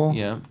cool.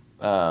 Yeah.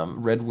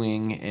 Red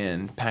Wing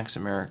and Pax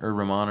America or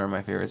Ramon are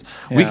my favorites.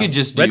 We Yeah. could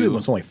just Red do. Wing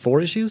was only 4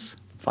 issues?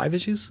 5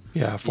 issues?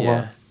 Yeah,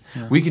 4.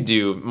 Yeah. We could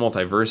do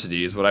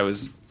Multiversity is what I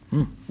was,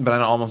 but I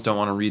almost don't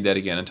want to read that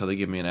again until they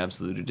give me an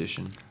absolute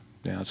edition.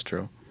 Yeah, that's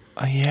true.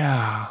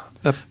 Yeah.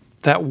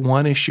 That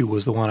one issue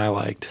was the one I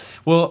liked.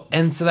 Well,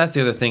 and so that's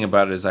the other thing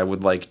about it is I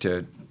would like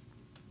to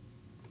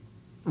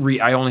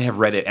I only have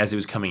read it as it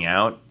was coming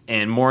out,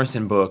 and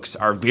Morrison books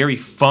are very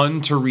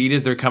fun to read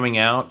as they're coming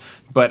out,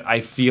 but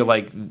I feel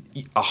like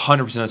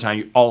 100% of the time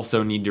you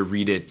also need to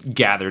read it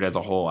gathered as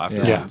a whole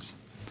afterwards.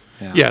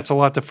 Yeah, it's a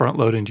lot to front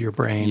load into your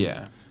brain.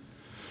 Yeah.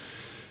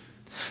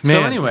 So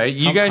Man. anyway,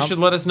 you guys should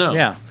let us know.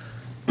 Yeah.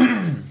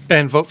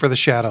 And vote for The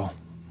Shadow.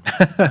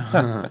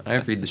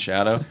 I read The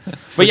Shadow.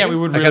 But yeah, we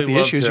would I really got the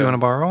love issues. to, You want to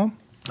borrow them?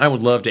 I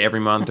would love to every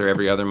month or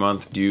every other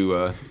month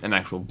do an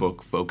actual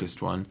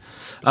book-focused one.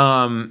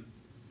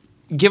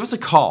 Give us a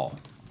call,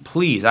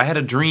 please. I had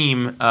a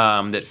dream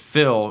that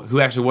Phil,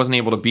 who actually wasn't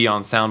able to be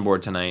on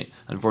Soundboard tonight,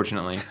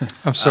 unfortunately.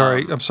 I'm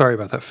sorry. I'm sorry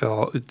about that,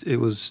 Phil. It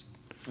was...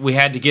 We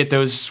had to get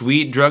those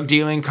sweet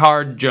drug-dealing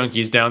card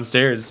junkies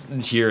downstairs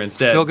here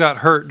instead. Phil got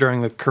hurt during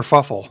the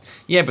kerfuffle.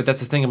 Yeah, but that's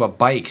the thing about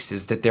bikes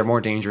is that they're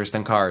more dangerous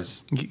than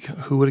cars.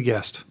 Who would have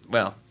guessed?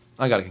 Well,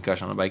 I got a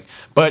concussion on a bike.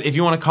 But if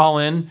you want to call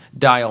in,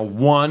 dial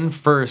 1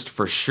 first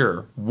for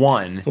sure.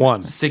 1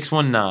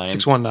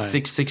 619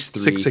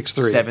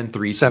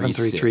 663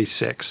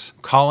 7336.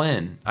 Call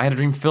in. I had a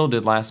dream Phil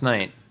did last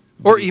night.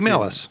 Or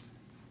email us.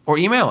 Or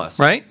email us.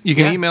 Right? You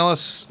can Yeah. email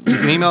us. You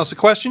can email us a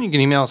question. You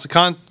can email us a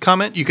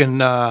comment. You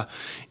can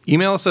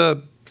email us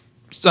an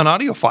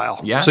audio file.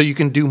 Yeah. So you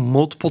can do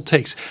multiple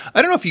takes.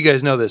 I don't know if you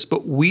guys know this,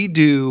 but we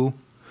do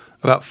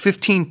about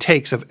 15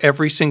 takes of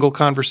every single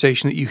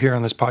conversation that you hear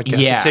on this podcast.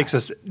 Yeah. It takes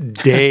us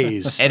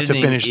days to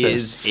Editing finish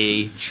is this.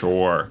 a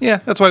chore. Yeah,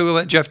 that's why we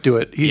let Jeff do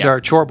it. He's Yeah. our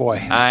chore boy.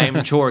 I'm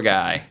a chore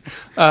guy.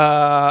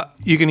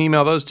 You can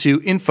email those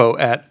to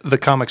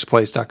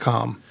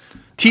info@thecomicsplace.com.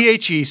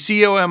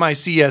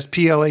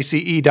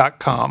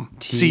 THECOMICSPLACE.com.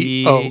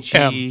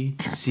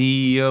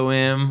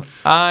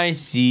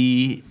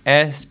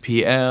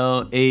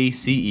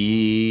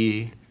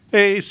 COMICSPLACE.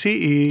 ACE.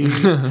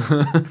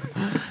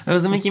 That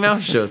was the Mickey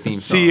Mouse Show theme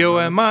song.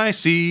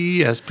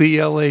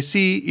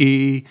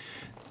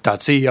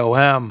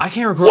 COMICSPLACE.com. I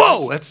can't record.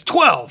 Whoa, that's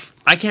 12.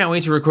 I can't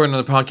wait to record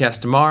another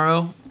podcast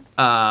tomorrow.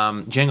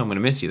 Django, I'm going to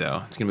miss you,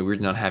 though. It's going to be weird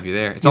to not have you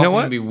there. It's You know also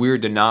what? going to be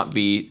weird to not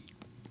be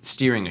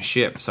steering a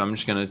ship, so I'm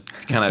just going to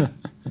kind of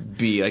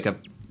be like a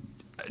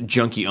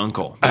junkie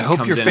uncle. I that hope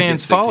comes your in and fans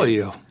gets the follow kid.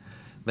 you.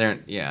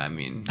 I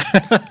mean,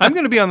 I'm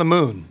going to be on the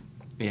moon.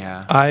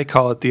 yeah. I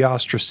call it the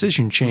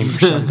ostracision chamber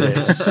some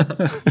days.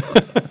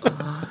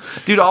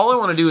 Dude, all I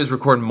want to do is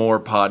record more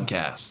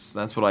podcasts.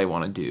 That's what I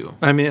want to do.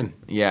 I'm in.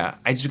 Yeah.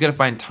 I just got to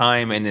find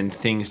time and then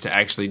things to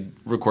actually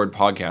record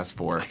podcasts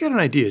for. I got an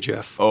idea,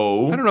 Jeff.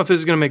 Oh. I don't know if this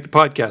is going to make the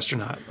podcast or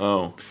not.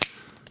 Oh.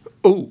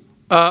 Oh,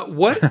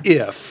 what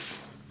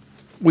if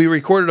we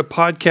recorded a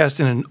podcast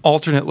in an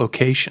alternate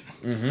location?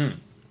 Mm-hmm.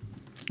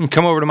 And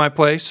come over to my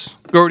place,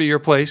 go over to your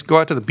place, go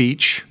out to the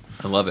beach.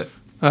 I love it.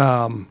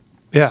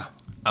 Yeah.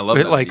 I love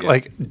that idea.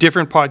 like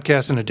different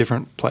podcasts in a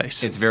different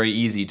place. It's very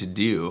easy to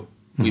do.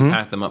 We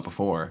packed them up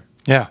before.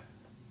 Yeah.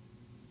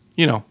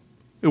 You know,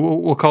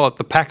 we'll call it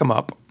the Pack 'em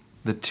Up.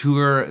 The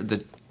touring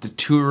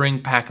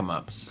pack 'em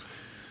ups.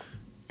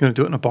 You going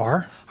to do it in a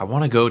bar? I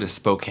want to go to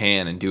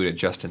Spokane and do it at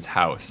Justin's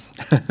house.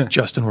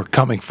 Justin, we're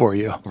coming for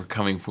you. We're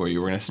coming for you.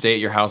 We're going to stay at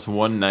your house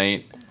one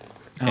night.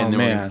 Oh, And then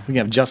man. We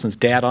can have Justin's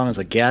dad on as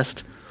a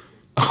guest.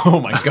 Oh,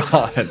 my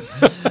God.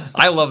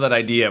 I love that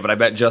idea, but I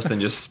bet Justin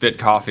just spit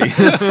coffee. All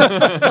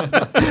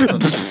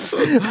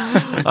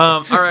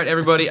right,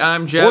 everybody.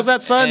 I'm Jeff. What was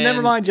that, son? and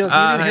Never mind, Justin.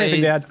 You didn't hear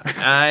anything, Dad.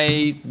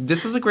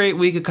 This was a great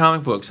week of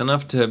comic books,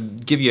 enough to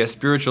give you a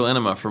spiritual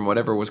enema from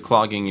whatever was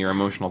clogging your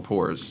emotional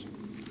pores.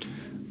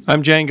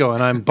 I'm Django,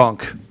 and I'm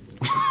Bunk. From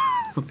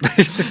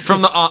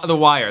the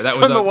Wire. That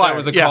was From The Wire, That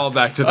was a yeah.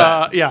 callback to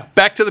that. Yeah,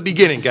 back to the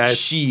beginning, guys.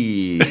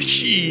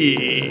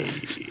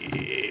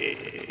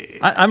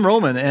 I'm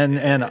Roman,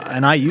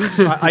 and I use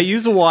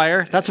The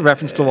Wire. That's a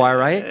reference to The Wire,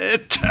 right?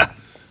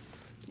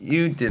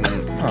 You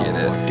didn't get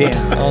it.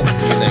 Damn. I'll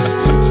see you next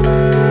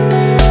week.